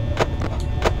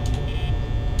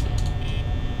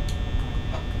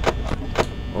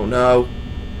 Oh no.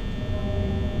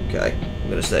 Okay, I'm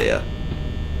gonna stay here.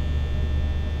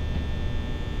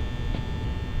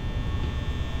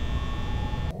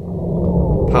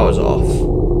 Power's off.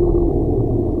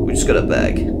 We just gotta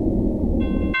beg. We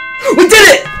did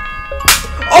it!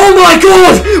 Oh my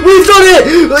god! We've done it!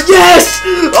 Yes!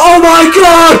 Oh my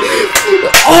god!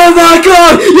 Oh my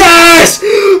god! Yes!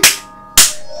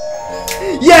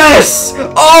 Yes!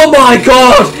 Oh my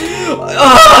god!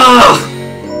 Ah!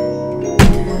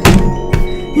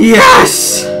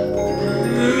 Yes!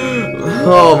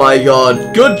 Oh my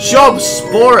god. Good job,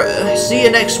 Sport. See you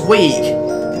next week.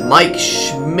 Mike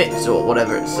Schmidt, or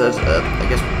whatever it says. I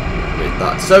guess with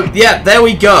that. So, yeah, there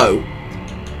we go.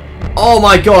 Oh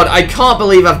my god, I can't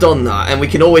believe I've done that. And we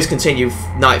can always continue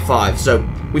night 5. So,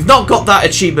 we've not got that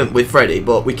achievement with Freddy,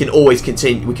 but we can always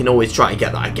continue. We can always try and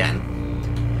get that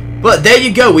again. But there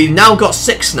you go. We've now got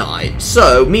 6 nights.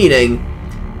 So, meaning,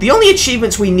 the only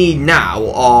achievements we need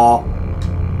now are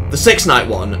the 6 night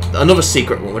one, another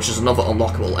secret one, which is another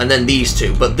unlockable, and then these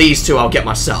 2. But these 2 I'll get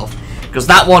myself. Because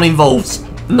that one involves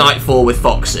night 4 with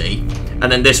Foxy, and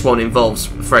then this one involves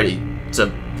Freddy to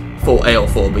 4A or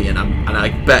 4B, and I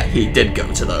bet he did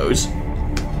go to those.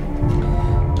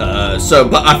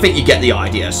 But I think you get the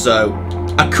idea. So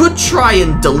I could try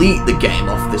and delete the game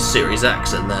off this Series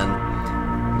X and then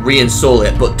reinstall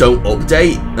it, but don't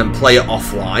update and play it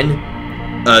offline.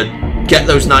 Get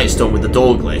those nights done with the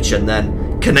door glitch, and then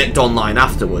connect online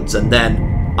afterwards, and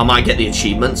then I might get the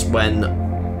achievements when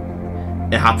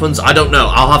it happens. I don't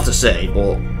know. I'll have to see.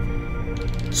 But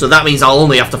so that means I'll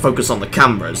only have to focus on the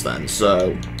cameras then.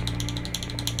 So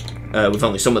with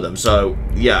only some of them. So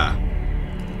yeah,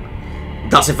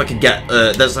 that's if I can get.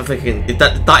 That's if I can.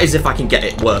 That is if I can get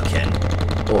it working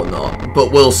or not.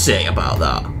 But we'll see about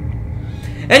that.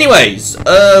 Anyways,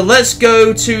 let's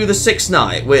go to the 6th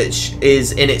night, which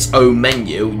is in its own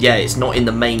menu. Yeah, it's not in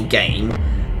the main game.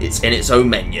 It's in its own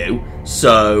menu.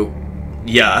 So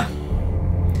yeah.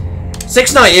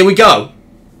 6th night, here we go.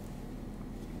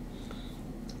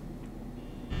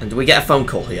 And do we get a phone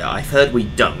call here? I've heard we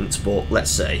don't, but let's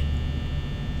see.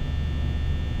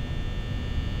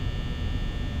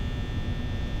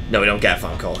 No, we don't get a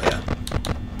phone call here.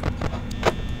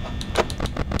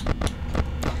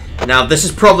 Now, this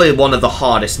is probably one of the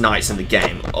hardest nights in the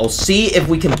game. I'll see if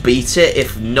we can beat it.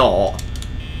 If not,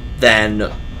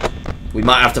 then we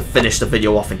might have to finish the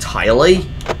video off entirely.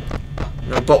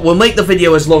 But we'll make the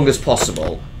video as long as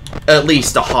possible, at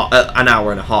least an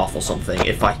hour and a half or something.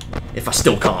 If I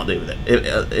still can't do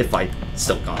it, if I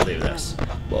still can't do this.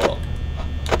 But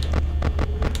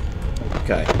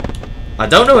okay, I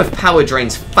don't know if power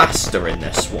drains faster in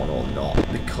this one or not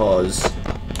because.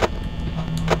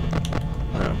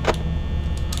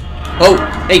 Oh,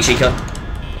 hey Chica.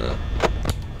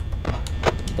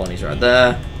 Bonnie's right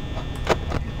there.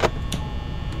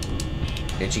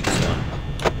 Okay, Chica's gone.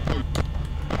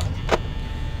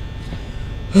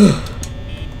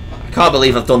 I can't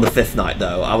believe I've done the 5th night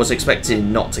though. I was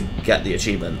expecting not to get the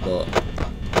achievement, but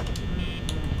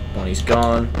Bonnie's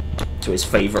gone to his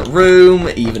favourite room.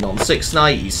 Even on 6th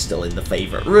night, he's still in the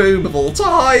favourite room of all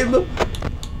time.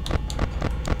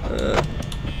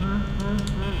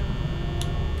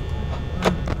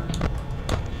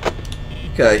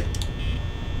 Okay.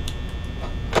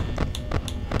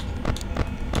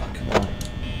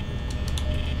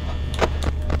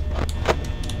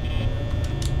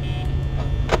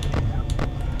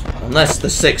 Unless the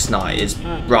 6th night is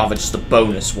rather just a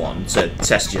bonus one to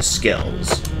test your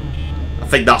skills. I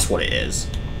think that's what it is.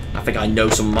 I think I know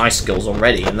some of my skills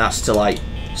already, and that's to, like,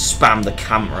 spam the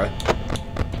camera.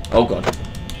 Oh, God.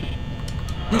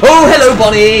 Oh, hello,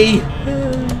 Bonnie!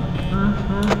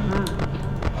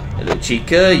 Hello,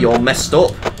 Chica. You're messed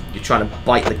up. You're trying to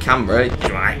bite the camera.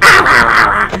 You're like...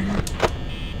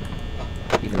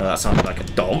 Even though that sounded like a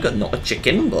dog and not a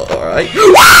chicken, but alright.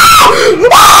 Oh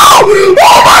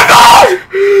my god!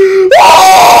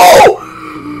 Oh!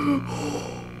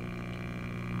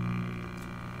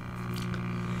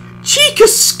 Chica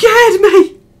scared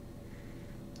me!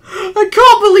 I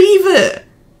can't believe it!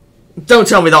 Don't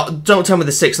tell me that. Don't tell me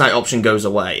the 6th night option goes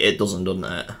away. It doesn't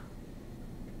it?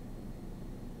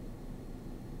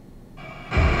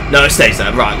 No, it stays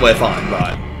there. Right, we're fine.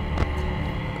 Right.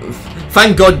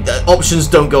 Thank God options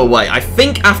don't go away. I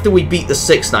think after we beat the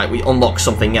 6th night, we unlock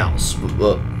something else.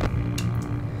 But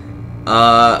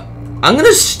I'm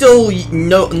gonna still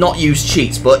not use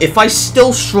cheats. But if I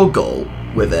still struggle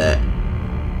with it,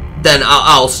 then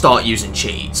I'll start using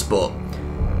cheats. But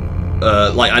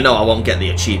like I know I won't get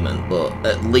the achievement, but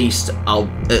at least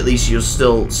you'll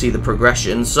still see the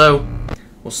progression. So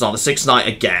we'll start the 6th night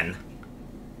again.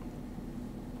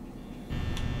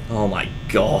 Oh my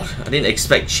god. I didn't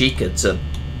expect Chica to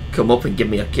come up and give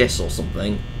me a kiss or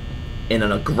something. In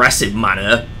an aggressive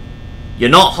manner. You're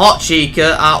not hot,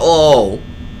 Chica, at all.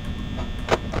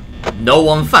 No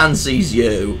one fancies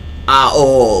you. At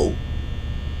all.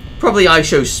 Probably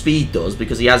IShowSpeed does,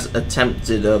 because he has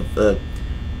attempted of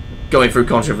going through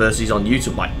controversies on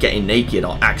YouTube, like getting naked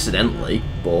or accidentally,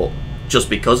 but just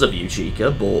because of you,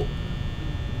 Chica, but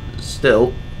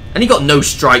still. And he got no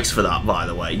strikes for that, by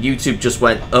the way. YouTube just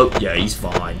went, oh, yeah, he's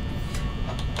fine.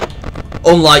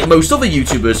 Unlike most other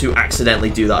YouTubers who accidentally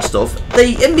do that stuff,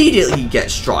 they immediately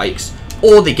get strikes,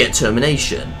 or they get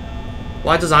termination.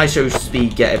 Why does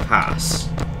IShowSpeed get a pass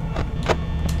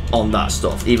on that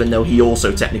stuff, even though he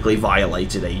also technically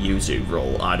violated a YouTube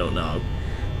rule? I don't know.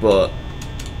 But,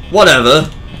 whatever.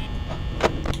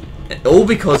 All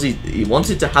because he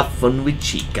wanted to have fun with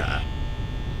Chica,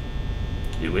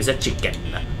 who is a chicken.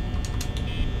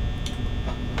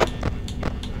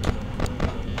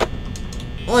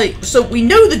 Like, so we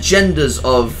know the genders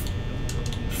of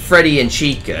Freddy and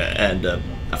Chica and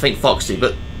I think Foxy,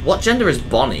 but what gender is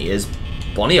Bonnie? Is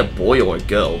Bonnie a boy or a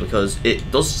girl? Because it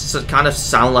does kind of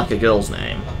sound like a girl's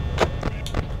name.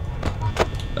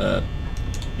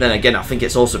 Then again, I think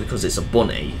it's also because it's a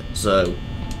bunny, so...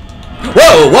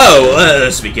 Whoa, whoa!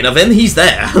 Speaking of him, he's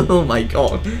there! Oh my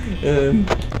god.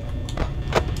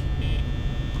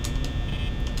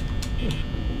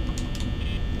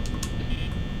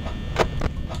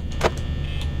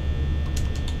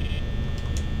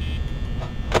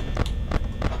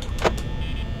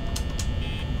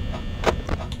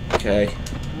 Okay.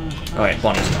 Alright,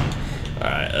 Bonnie's gone.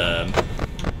 Alright,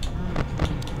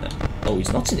 oh,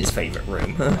 he's not in his favourite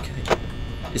room. Okay.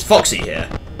 Is Foxy here?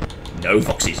 No,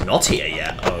 Foxy's not here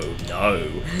yet. Oh, no.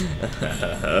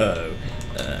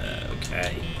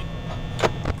 Okay.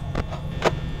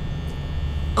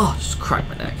 Oh, just cracked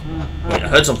my neck. Wait, I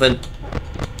heard something.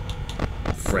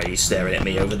 Freddy's staring at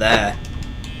me over there.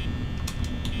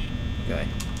 Okay.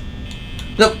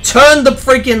 Look, turn the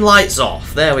freaking lights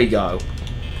off. There we go.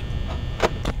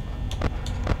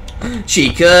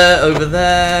 Chica over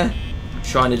there,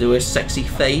 trying to do a sexy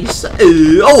face.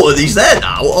 Oh, he's there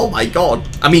now. Oh my god.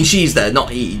 I mean, she's there, not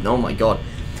he. Oh my god.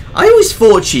 I always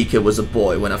thought Chica was a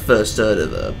boy when I first heard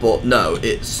of her, but no,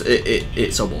 it's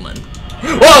a woman.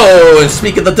 Whoa! And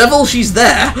speak of the devil, she's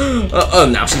there. Oh,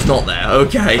 now she's not there.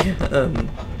 Okay.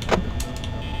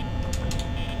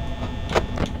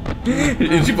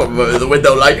 She put over the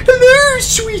window like, "Hello,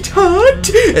 sweetheart,"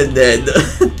 and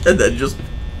then just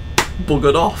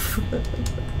buggered off.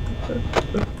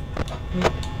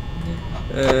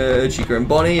 Chica and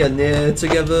Bonnie are near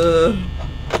together.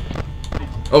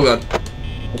 Oh god.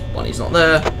 Bonnie's not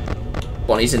there.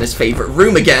 Bonnie's in his favourite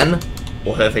room again.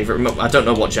 Or her favourite room. I don't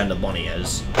know what gender Bonnie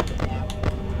is.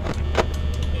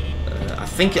 I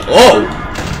think it... Oh!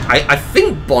 I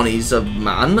think Bonnie's a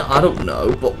man. I don't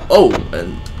know. But... Oh!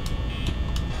 And...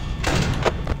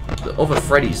 the other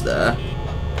Freddy's there.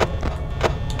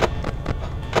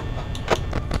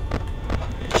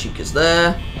 Chica's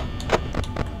there.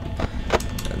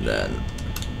 And then...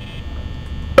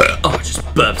 oh, I just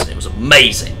burped and it was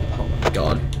amazing. Oh my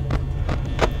god.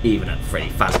 Even at Freddy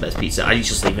Fazbear's Pizza. I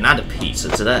just even had a pizza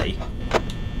today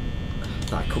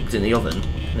that I cooked in the oven.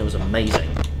 And it was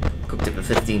amazing. Cooked it for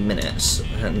 15 minutes.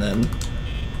 And then...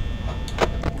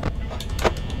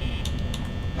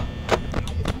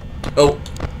 oh.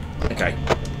 Okay.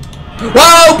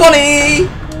 Whoa, Bonnie!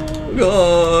 Oh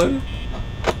god.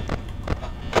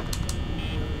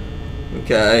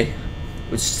 Okay.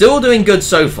 We're still doing good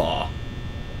so far.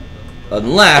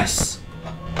 Unless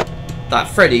that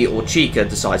Freddy or Chica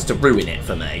decides to ruin it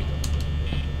for me.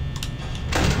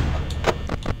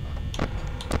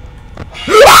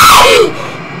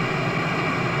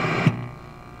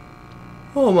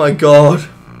 Oh my god.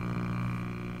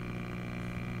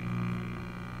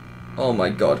 Oh my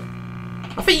god.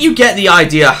 I think you get the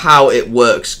idea how it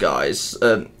works, guys.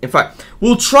 In fact,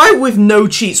 we'll try with no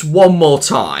cheats one more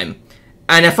time.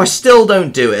 And if I still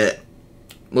don't do it,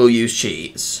 we'll use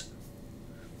cheats.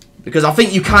 Because I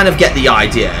think you kind of get the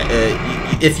idea.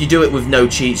 If you do it with no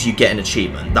cheats, you get an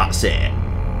achievement. That's it.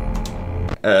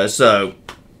 So,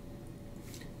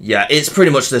 yeah, it's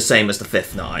pretty much the same as the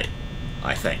fifth night,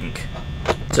 I think.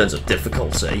 In terms of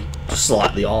difficulty, just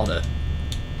slightly harder.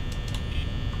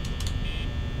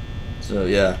 So,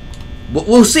 yeah.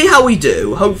 We'll see how we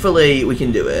do. Hopefully, we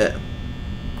can do it.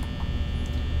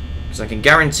 Because I can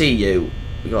guarantee you,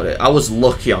 we got it. I was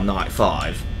lucky on night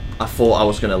 5. I thought I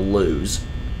was going to lose.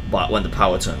 But when the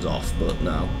power turns off, but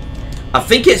no. I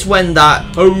think it's when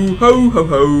that ho ho ho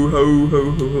ho ho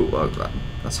ho ho ho.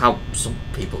 That's how some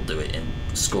people do it in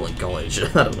school and college. I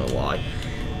don't know why.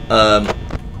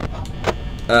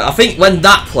 I think when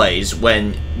that plays,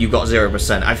 when you got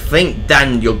 0%, I think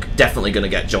then you're definitely gonna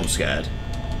get jump scared.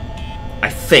 I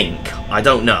think. I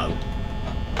don't know.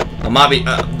 I might be.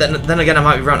 Then again, I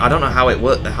might be wrong. I don't know how it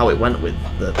worked. How it went with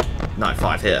the night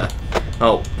 5 here.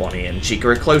 Oh, Bonnie and Chica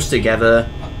are close together.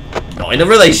 Not in a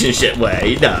relationship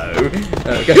way, no.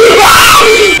 Okay.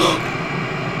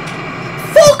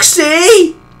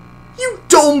 Foxy! You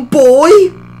dumb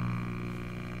boy!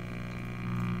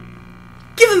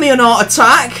 Giving me an heart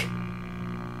attack?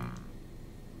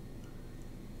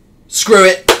 Screw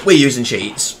it, we're using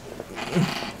cheats.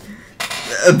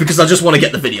 Because I just want to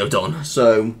get the video done,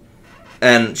 so...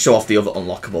 And show off the other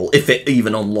unlockable, if it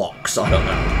even unlocks, I don't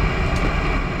know.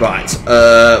 Right,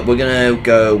 we're gonna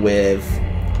go with...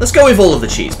 Let's go with all of the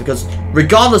cheats, because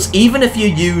regardless, even if you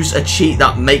use a cheat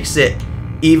that makes it...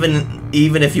 Even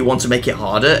if you want to make it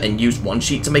harder, and use one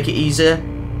cheat to make it easier...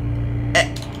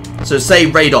 So say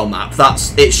radar map,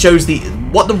 it shows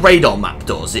what the radar map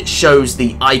does, it shows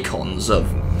the icons of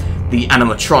the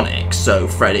animatronics, so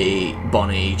Freddy,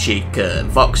 Bonnie, Chica,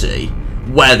 and Foxy,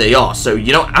 where they are, so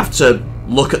you don't have to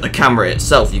look at the camera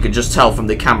itself, you can just tell from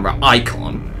the camera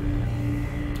icon.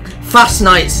 Fast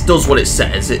Nights does what it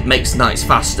says, it makes nights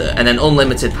faster, and then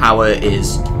unlimited power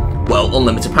is, well,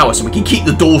 unlimited power, so we can keep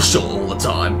the door shut all the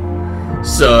time.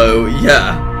 So,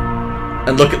 yeah.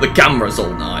 And look at the cameras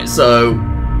all night, so...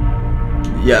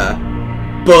 Yeah.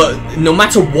 But no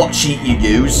matter what cheat you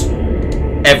use,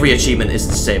 every achievement is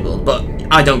disabled. But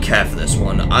I don't care for this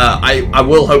one. I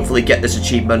will hopefully get this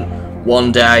achievement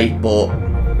one day, but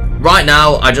right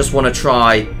now I just want to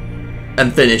try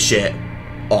and finish it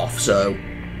off, so...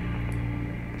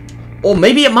 Or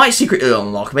maybe it might secretly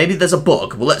unlock. Maybe there's a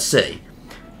bug. Well, let's see.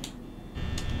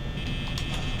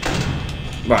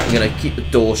 Right, I'm going to keep the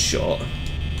door shut.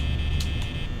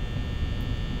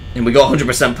 And we got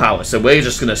 100% power, so we're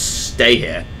just going to stay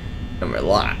here and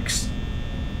relax.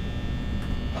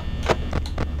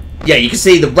 Yeah, you can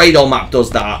see the radar map does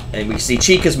that, and we can see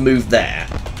Chica's moved there.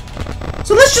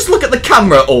 So let's just look at the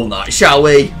camera all night, shall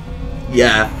we?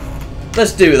 Yeah,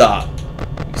 let's do that.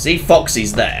 You can see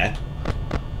Foxy's there.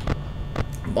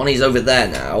 Bonnie's over there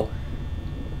now.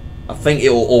 I think it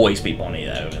will always be Bonnie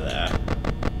there, over there.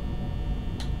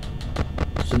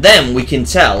 So then we can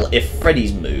tell if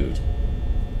Freddy's moved.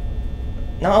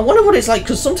 Now I wonder what it's like,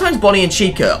 because sometimes Bonnie and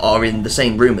Chica are in the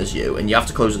same room as you, and you have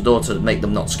to close the door to make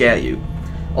them not scare you.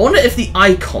 I wonder if the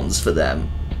icons for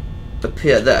them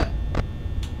appear there.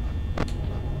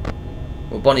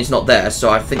 Well, Bonnie's not there, so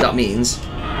I think that means...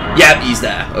 Yep, he's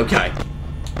there, okay.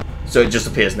 So it just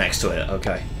appears next to it,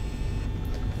 okay.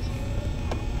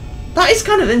 That is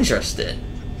kind of interesting,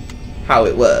 how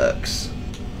it works.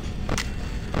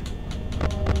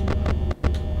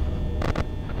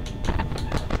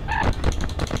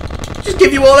 Just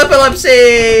give you all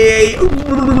epilepsy!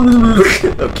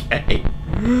 Okay.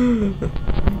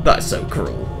 That's so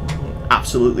cruel.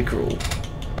 Absolutely cruel.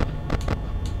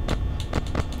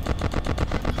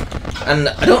 And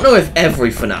I don't know if every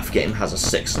FNAF game has a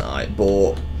 6th night,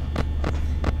 but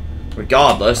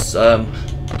regardless, I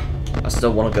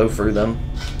still want to go through them.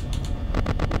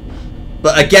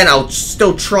 But again, I'll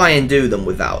still try and do them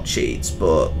without cheats,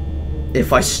 but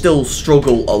if I still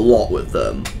struggle a lot with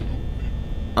them,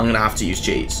 I'm going to have to use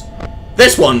cheats.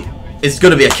 This one is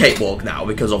going to be a cakewalk now,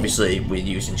 because obviously we're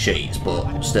using cheats,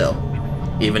 but still.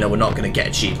 Even though we're not going to get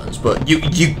achievements, but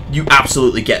you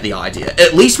absolutely get the idea.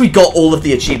 At least we got all of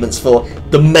the achievements for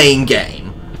the main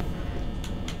game.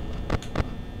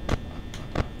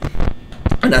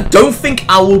 And I don't think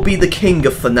I will be the king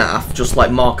of FNAF, just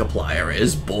like Markiplier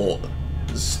is, but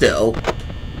still.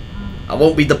 I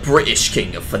won't be the British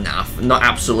king of FNAF, not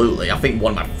absolutely. I think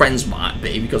one of my friends might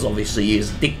be, because obviously he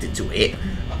is addicted to it.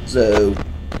 So,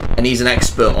 and he's an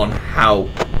expert on how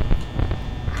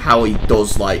he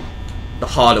does, like, the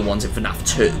harder ones in FNAF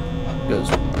 2. Because,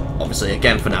 obviously,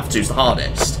 again, FNAF 2 is the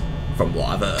hardest, from what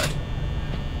I've heard.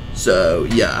 So,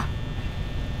 yeah.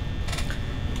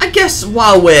 I guess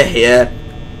while we're here,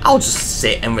 I'll just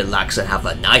sit and relax and have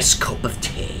a nice cup of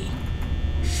tea.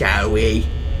 Shall we?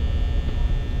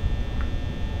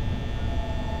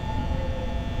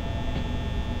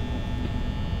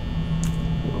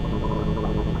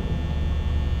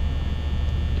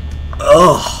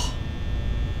 Ugh.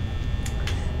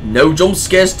 No jump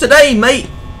scares today, mate.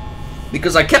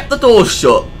 Because I kept the door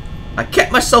shut. I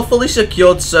kept myself fully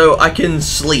secured so I can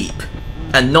sleep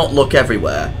and not look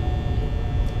everywhere.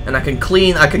 And I can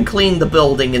clean the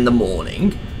building in the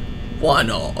morning. Why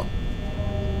not?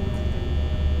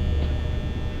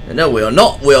 No, we are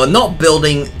not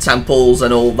building temples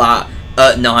and all that.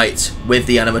 at night with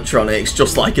the animatronics,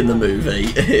 just like in the movie,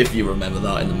 if you remember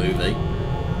that in the movie.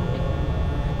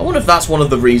 I wonder if that's one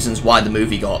of the reasons why the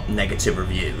movie got negative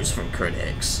reviews from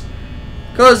critics.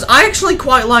 Because I actually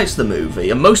quite liked the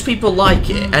movie, and most people like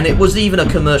it, and it was even a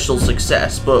commercial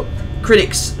success, but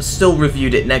critics still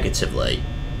reviewed it negatively.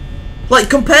 Like,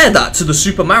 compare that to the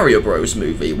Super Mario Bros.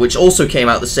 Movie, which also came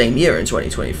out the same year in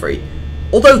 2023.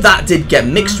 Although that did get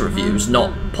mixed reviews,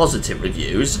 not positive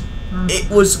reviews,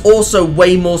 it was also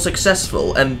way more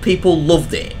successful, and people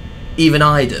loved it. Even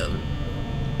I do.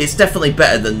 It's definitely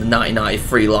better than the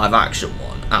 1993 live-action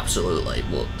one, absolutely,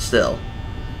 but still.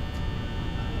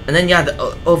 And then you had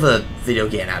other video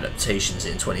game adaptations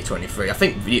in 2023. I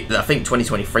think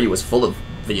 2023 was full of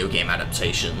video game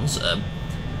adaptations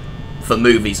for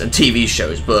movies and TV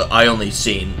shows, but I only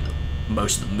seen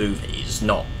most of the movies,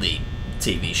 not the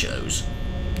TV shows.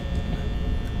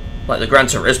 Like the Gran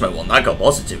Turismo one, that got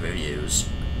positive reviews,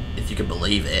 if you can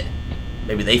believe it.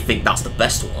 Maybe they think that's the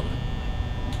best one,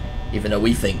 even though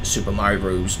we think the Super Mario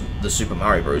Bros.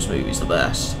 Movie is the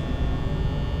best.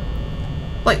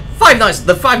 Like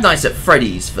the Five Nights at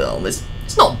Freddy's film it's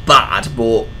not bad,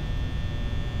 but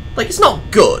like it's not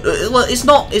good. It's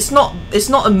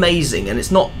not amazing, and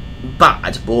it's not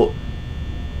bad, but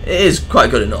it is quite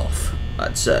good enough,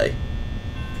 I'd say.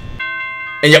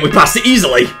 And yet we passed it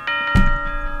easily.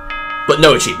 But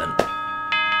no achievement.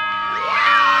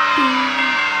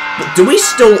 But do we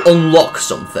still unlock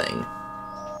something?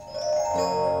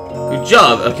 Good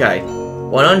job, okay.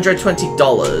 $120,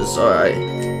 alright.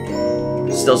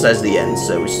 Still says the end,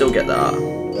 so we still get that.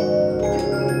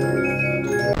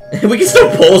 We can still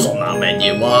pause on that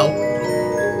menu, wow.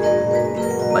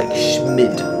 Like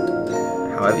Schmid.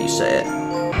 However you say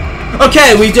it.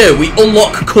 Okay, we do. We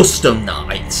unlock Custom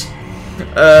Night.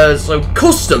 So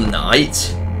Custom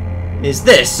Night is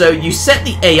this. So you set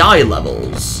the AI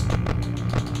levels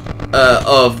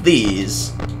of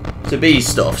these to be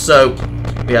stuff. So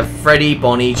we have Freddy,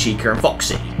 Bonnie, Chica, and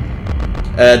Foxy.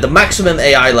 The maximum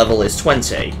AI level is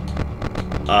 20.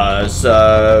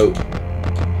 So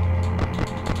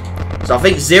I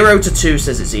think 0 to 2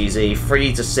 says it's easy,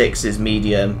 3 to 6 is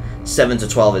medium, 7 to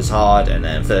 12 is hard, and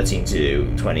then 13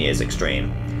 to 20 is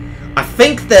extreme. I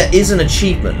think there is an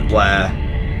achievement where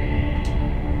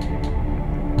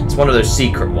it's one of those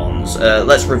secret ones.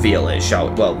 Let's reveal it, shall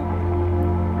we? Well,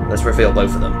 let's reveal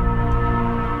both of them.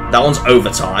 That one's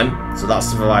overtime, so that's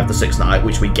survive the 6th night,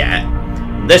 which we get.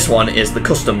 This one is the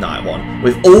custom night one,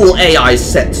 with all AIs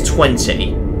set to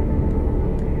 20.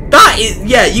 That is,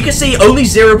 yeah, you can see only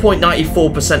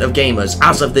 0.94% of gamers,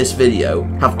 as of this video,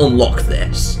 have unlocked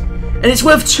this. And it's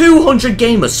worth 200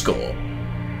 gamer score.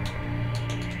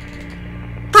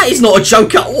 That is not a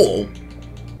joke at all.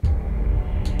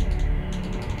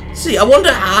 See, I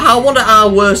wonder how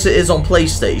worse it is on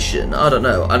PlayStation. I don't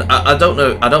know. I don't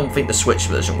know. I don't think the Switch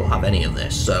version will have any of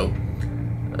this. So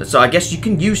I guess you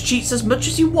can use cheats as much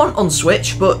as you want on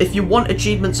Switch. But if you want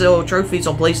achievements or trophies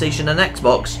on PlayStation and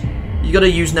Xbox, you gotta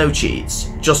use no cheats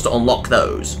just to unlock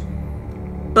those.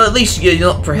 But at least you're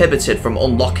not prohibited from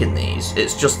unlocking these.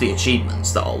 It's just the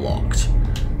achievements that are locked.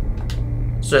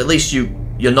 So at least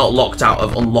you're not locked out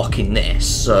of unlocking this.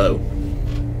 So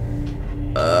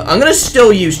I'm gonna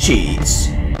still use cheats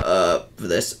for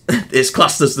this. It's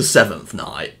classed as the 7th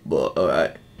night, but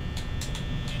alright.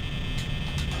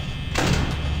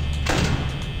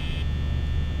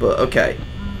 But okay.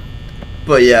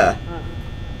 But yeah.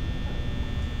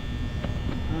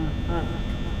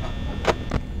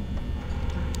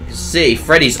 You can see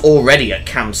Freddy's already at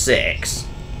Cam 6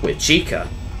 with Chica.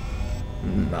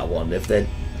 I wonder if they're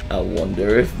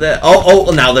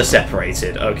oh, now they're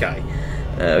separated. Okay.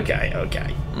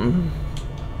 Okay.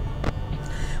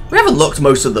 We haven't looked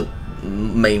most of the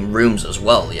main rooms as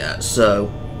well yet,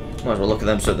 so might as well look at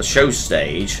them. So the show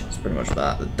stage, it's pretty much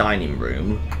that. The dining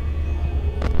room,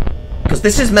 because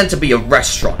this is meant to be a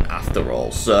restaurant after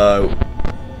all. So,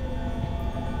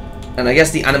 and I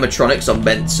guess the animatronics are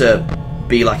meant to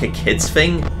be like a kids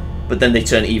thing, but then they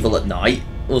turn evil at night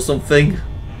or something.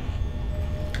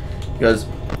 Because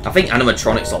I think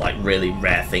animatronics are like really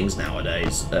rare things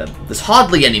nowadays. There's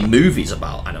hardly any movies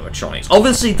about animatronics.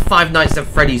 Obviously, the Five Nights at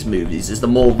Freddy's movies is the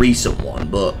more recent one,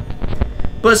 but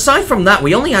aside from that,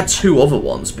 we only had 2 other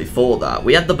ones before that.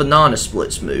 We had the Banana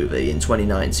Splits movie in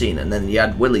 2019, and then you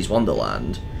had Willy's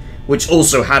Wonderland, which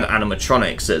also had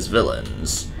animatronics as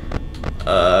villains.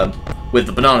 With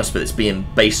the Banana Splits being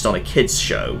based on a kids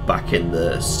show back in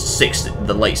the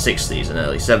late 60s and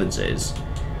early 70s.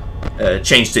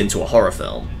 Changed into a horror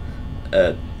film.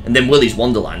 And then Willy's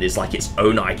Wonderland is like its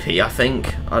own IP, I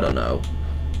think. I don't know.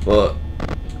 But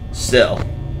still.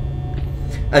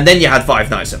 And then you had Five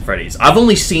Nights at Freddy's. I've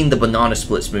only seen the Banana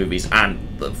Splits movies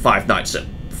and the Five Nights at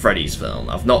Freddy's film.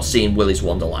 I've not seen Willy's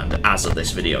Wonderland as of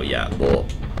this video yet,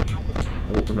 but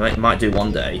might do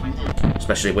one day,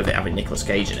 especially with it having Nicolas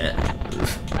Cage in it.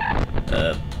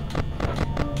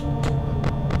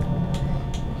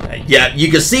 Yeah,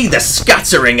 you can see the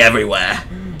scattering everywhere,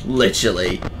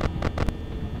 literally.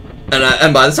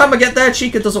 And by the time I get there,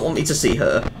 Chica doesn't want me to see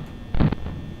her.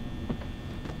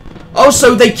 Oh,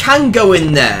 so they can go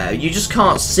in there. You just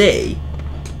can't see.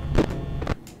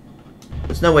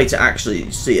 There's no way to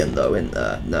actually see them, though, in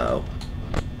there. No.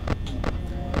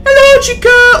 Hello, Chica!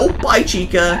 Oh, bye,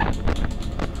 Chica!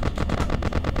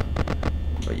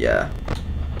 But yeah.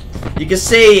 You can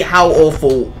see how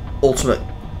awful Ultimate...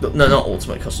 No, not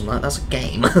Ultimate Custom Night. That's a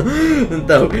game.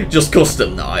 No, just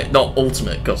Custom Night. Not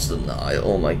Ultimate Custom Night.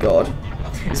 Oh, my God.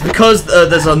 It's because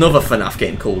there's another FNAF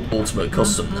game called Ultimate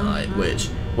Custom Night, which...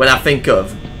 When I think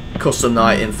of Custom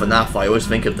Night in FNAF, I always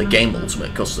think of the game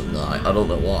Ultimate Custom Night. I don't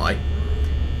know why.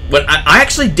 But I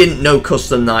actually didn't know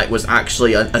Custom Night was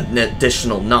actually an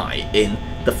additional night in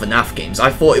the FNAF games.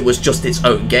 I thought it was just its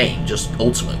own game, just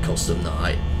Ultimate Custom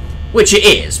Night. Which it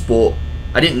is, but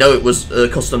I didn't know it was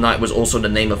Custom Night was also the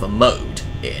name of a mode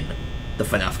in the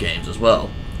FNAF games as well.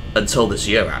 Until this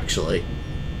year, actually.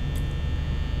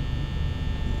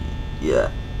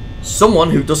 Yeah.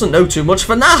 Someone who doesn't know too much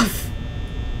FNAF!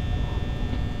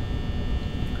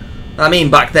 I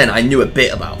mean, back then, I knew a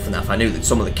bit about FNAF. I knew that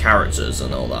some of the characters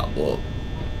and all that, but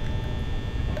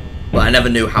I never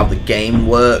knew how the game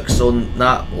works on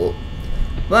that. But,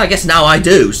 well, I guess now I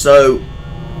do, so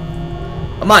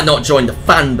I might not join the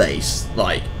fan base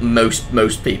like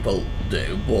most people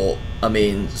do, but, I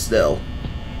mean, still.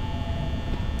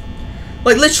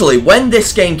 Like, literally, when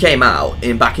this game came out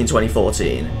back in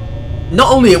 2014,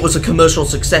 not only it was a commercial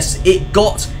success, it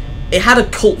had a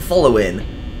cult following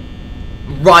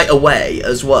right away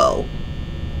as well.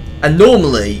 And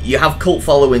normally you have cult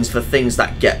followings for things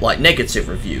that get like negative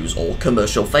reviews or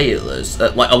commercial failures.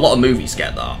 Like a lot of movies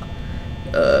get that,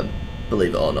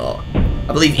 believe it or not.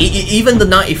 I believe even the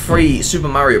 93 Super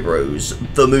Mario Bros.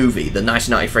 The movie, the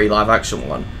 1993 live action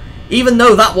one, even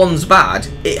though that one's bad,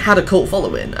 it had a cult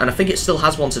following, and I think it still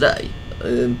has one today.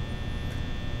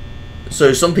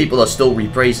 So some people are still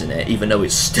repraising it, even though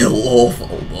it's still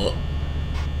awful, but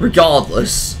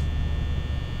regardless.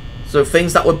 So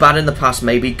things that were bad in the past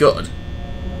may be good,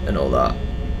 and all that.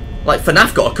 Like,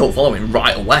 FNAF got a cult following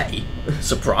right away,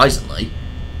 surprisingly.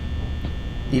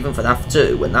 Even FNAF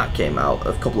 2, when that came out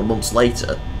a couple of months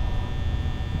later.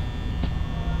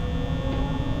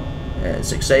 And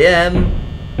 6 AM.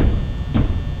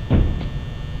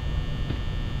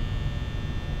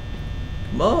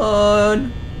 Come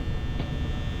on!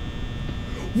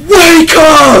 Wake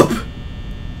up!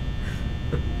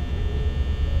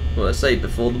 Well, I say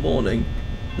before the morning.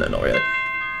 No, not really.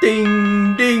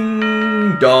 Ding,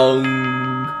 ding, dong.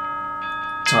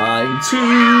 Time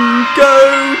to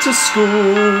go to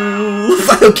school.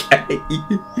 Okay.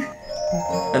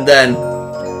 And then...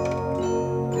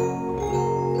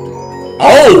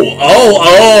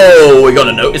 Oh! We got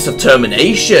a notice of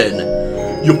termination.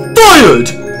 You're fired!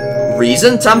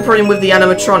 Reason? Tampering with the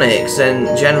animatronics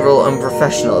and general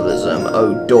unprofessionalism.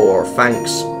 Oh, door.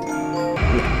 Thanks.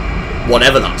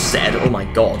 Whatever that said. Oh my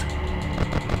god.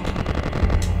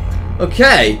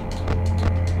 Okay.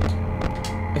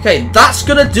 Okay, that's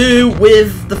gonna do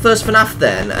with the first FNAF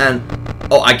then. And,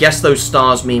 oh, I guess those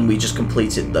stars mean we just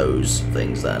completed those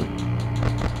things then.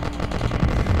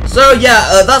 So,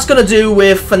 yeah, that's gonna do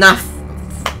with FNAF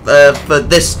for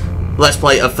this Let's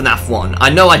Play of FNAF 1. I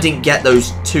know I didn't get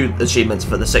those 2 achievements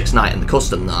for the 6th night and the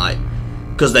custom night,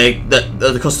 because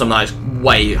the custom night's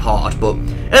way hard, but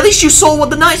at least you saw what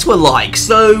the nights were like,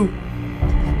 so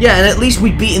yeah, and at least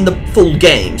we've beaten the full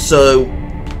game, so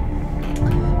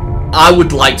I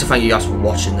would like to thank you guys for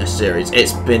watching this series.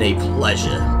 It's been a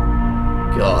pleasure.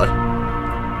 God.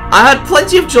 I had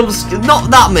plenty of jump scares, not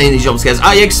that many jump scares.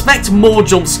 I expect more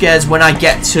jump scares when I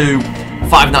get to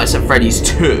Five Nights at Freddy's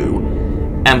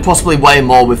 2, and possibly way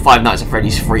more with Five Nights at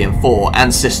Freddy's 3 and 4,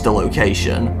 and Sister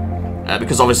Location.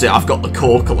 Because obviously I've got the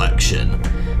core collection,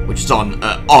 which is on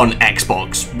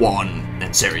Xbox One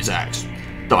and Series X.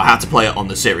 Though I had to play it on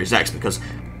the Series X because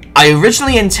I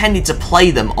originally intended to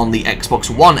play them on the Xbox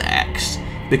One X,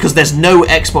 because there's no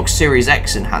Xbox Series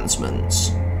X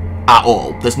enhancements at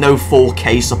all. There's no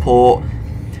 4K support.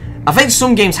 I think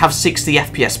some games have 60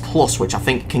 FPS plus, which I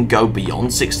think can go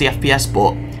beyond 60 FPS,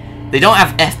 but they don't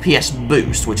have FPS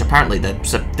boost, which apparently they're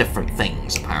different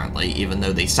things, apparently, even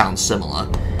though they sound similar.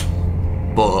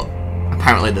 But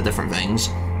apparently they're different things.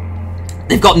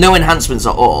 They've got no enhancements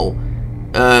at all.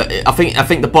 I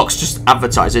think the box just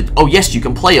advertised it. Oh yes, you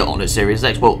can play it on a Series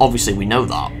X. Well, obviously we know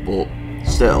that, but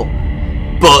still.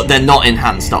 But they're not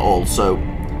enhanced at all, so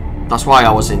that's why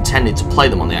I was intended to play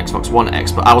them on the Xbox One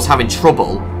X, but I was having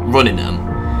trouble running them.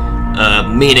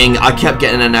 Meaning I kept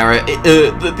getting an error.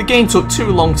 The game took too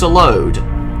long to load.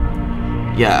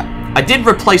 Yeah. I did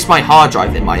replace my hard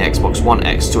drive in my Xbox One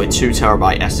X to a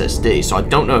 2TB SSD, so I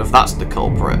don't know if that's the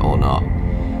culprit or not.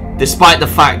 Despite the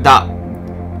fact that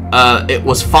it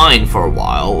was fine for a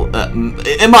while.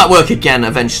 It might work again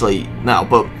eventually now,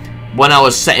 but when I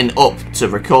was setting up to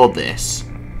record this,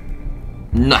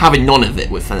 having none of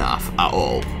it with FNAF at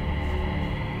all,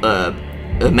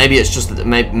 maybe it's just that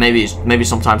maybe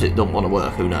sometimes it don't want to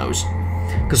work. Who knows?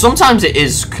 Because sometimes it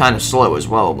is kind of slow as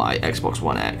well, my Xbox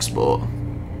One X,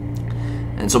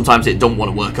 and sometimes it don't want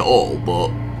to work at all. But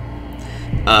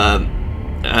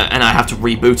and I have to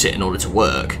reboot it in order to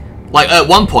work. Like, at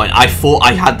one point, I thought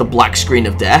I had the black screen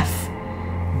of death,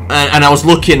 and I was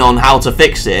looking on how to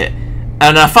fix it,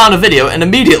 and I found a video, and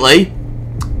immediately,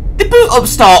 it boot up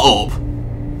start up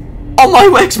on my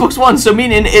Xbox One, so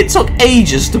meaning it took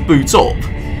ages to boot up.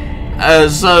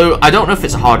 So, I don't know if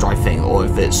it's a hard drive thing, or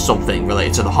if it's something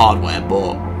related to the hardware,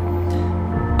 but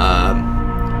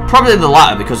probably the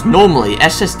latter, because normally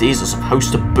SSDs are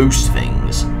supposed to boost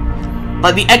things.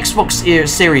 Like the Xbox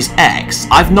Series X,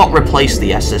 I've not replaced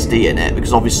the SSD in it,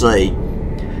 because obviously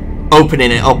opening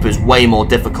it up is way more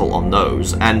difficult on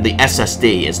those, and the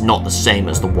SSD is not the same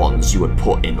as the ones you would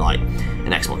put in like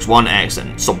an Xbox One X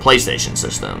and some PlayStation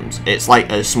systems. It's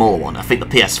like a smaller one. I think the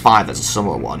PS5 has a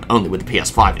similar one, only with the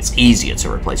PS5 it's easier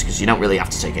to replace because you don't really have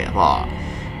to take it apart.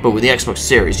 But with the Xbox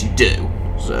Series you do,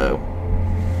 so...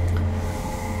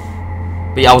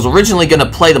 But yeah, I was originally going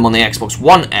to play them on the Xbox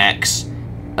One X,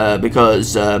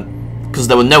 because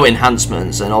there were no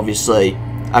enhancements, and obviously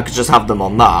I could just have them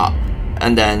on that,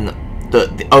 and then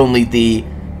only the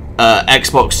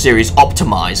Xbox Series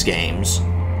optimized games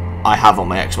I have on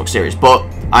my Xbox Series. But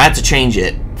I had to change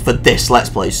it for this Let's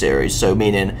Play series, so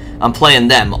meaning I'm playing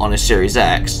them on a Series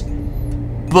X,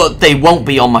 but they won't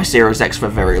be on my Series X for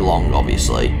very long,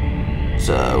 obviously.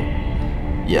 So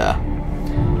yeah.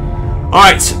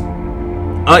 Alright,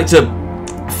 I'd like to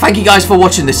thank you guys for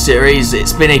watching this series.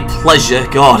 It's been a pleasure.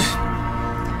 God,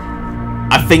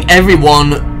 I think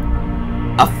everyone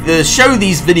show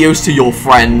these videos to your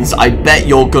friends. I bet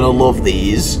you're gonna love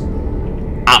these.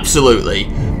 Absolutely.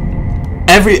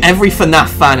 Every FNAF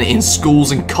fan in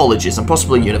schools and colleges, and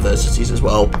possibly universities as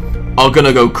well, are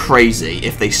gonna go crazy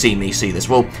if they see me see this.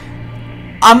 Well,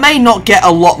 I may not get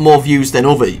a lot more views than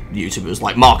other YouTubers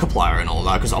like Markiplier and all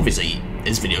that, because obviously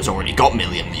his video's already got 1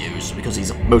 million views because he's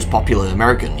the most popular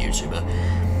American YouTuber.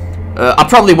 I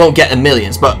probably won't get the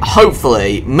millions, but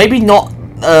hopefully, maybe not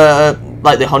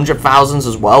like the 100,000s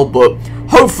as well, but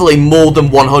hopefully more than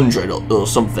 100 or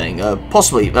something.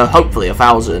 Possibly, hopefully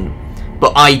 1,000,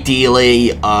 but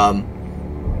ideally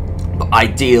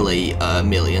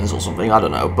millions or something. I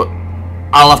don't know, but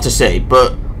I'll have to see.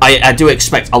 But I do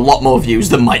expect a lot more views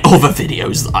than my other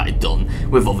videos that I've done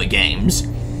with other games.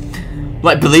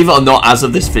 Like, believe it or not, as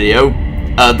of this video,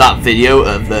 that video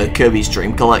of the Kirby's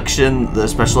Dream Collection, the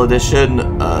special edition,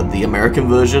 the American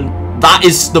version, that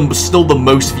is still the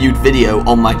most viewed video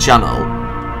on my channel.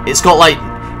 It's got like,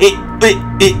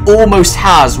 it almost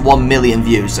has 1 million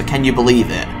views, so can you believe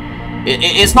it?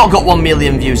 It's not got 1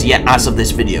 million views yet as of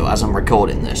this video, as I'm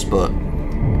recording this, but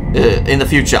in the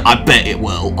future, I bet it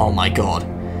will. Oh my god.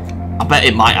 I bet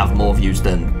it might have more views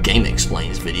than Game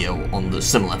Explain's video on the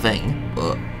similar thing,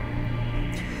 but...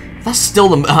 That's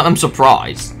still I'm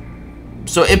surprised.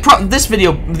 So these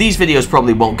videos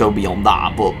probably won't go beyond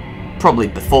that, but probably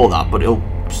before that. But it'll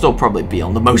still probably be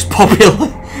on the most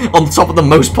popular, on top of the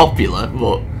most popular.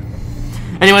 But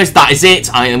anyways, that is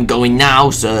it. I am going now.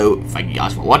 So thank you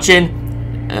guys for watching.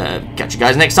 Catch you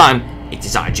guys next time. It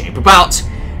is I, Jacob, out.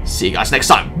 See you guys next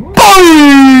time.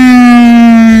 Bye.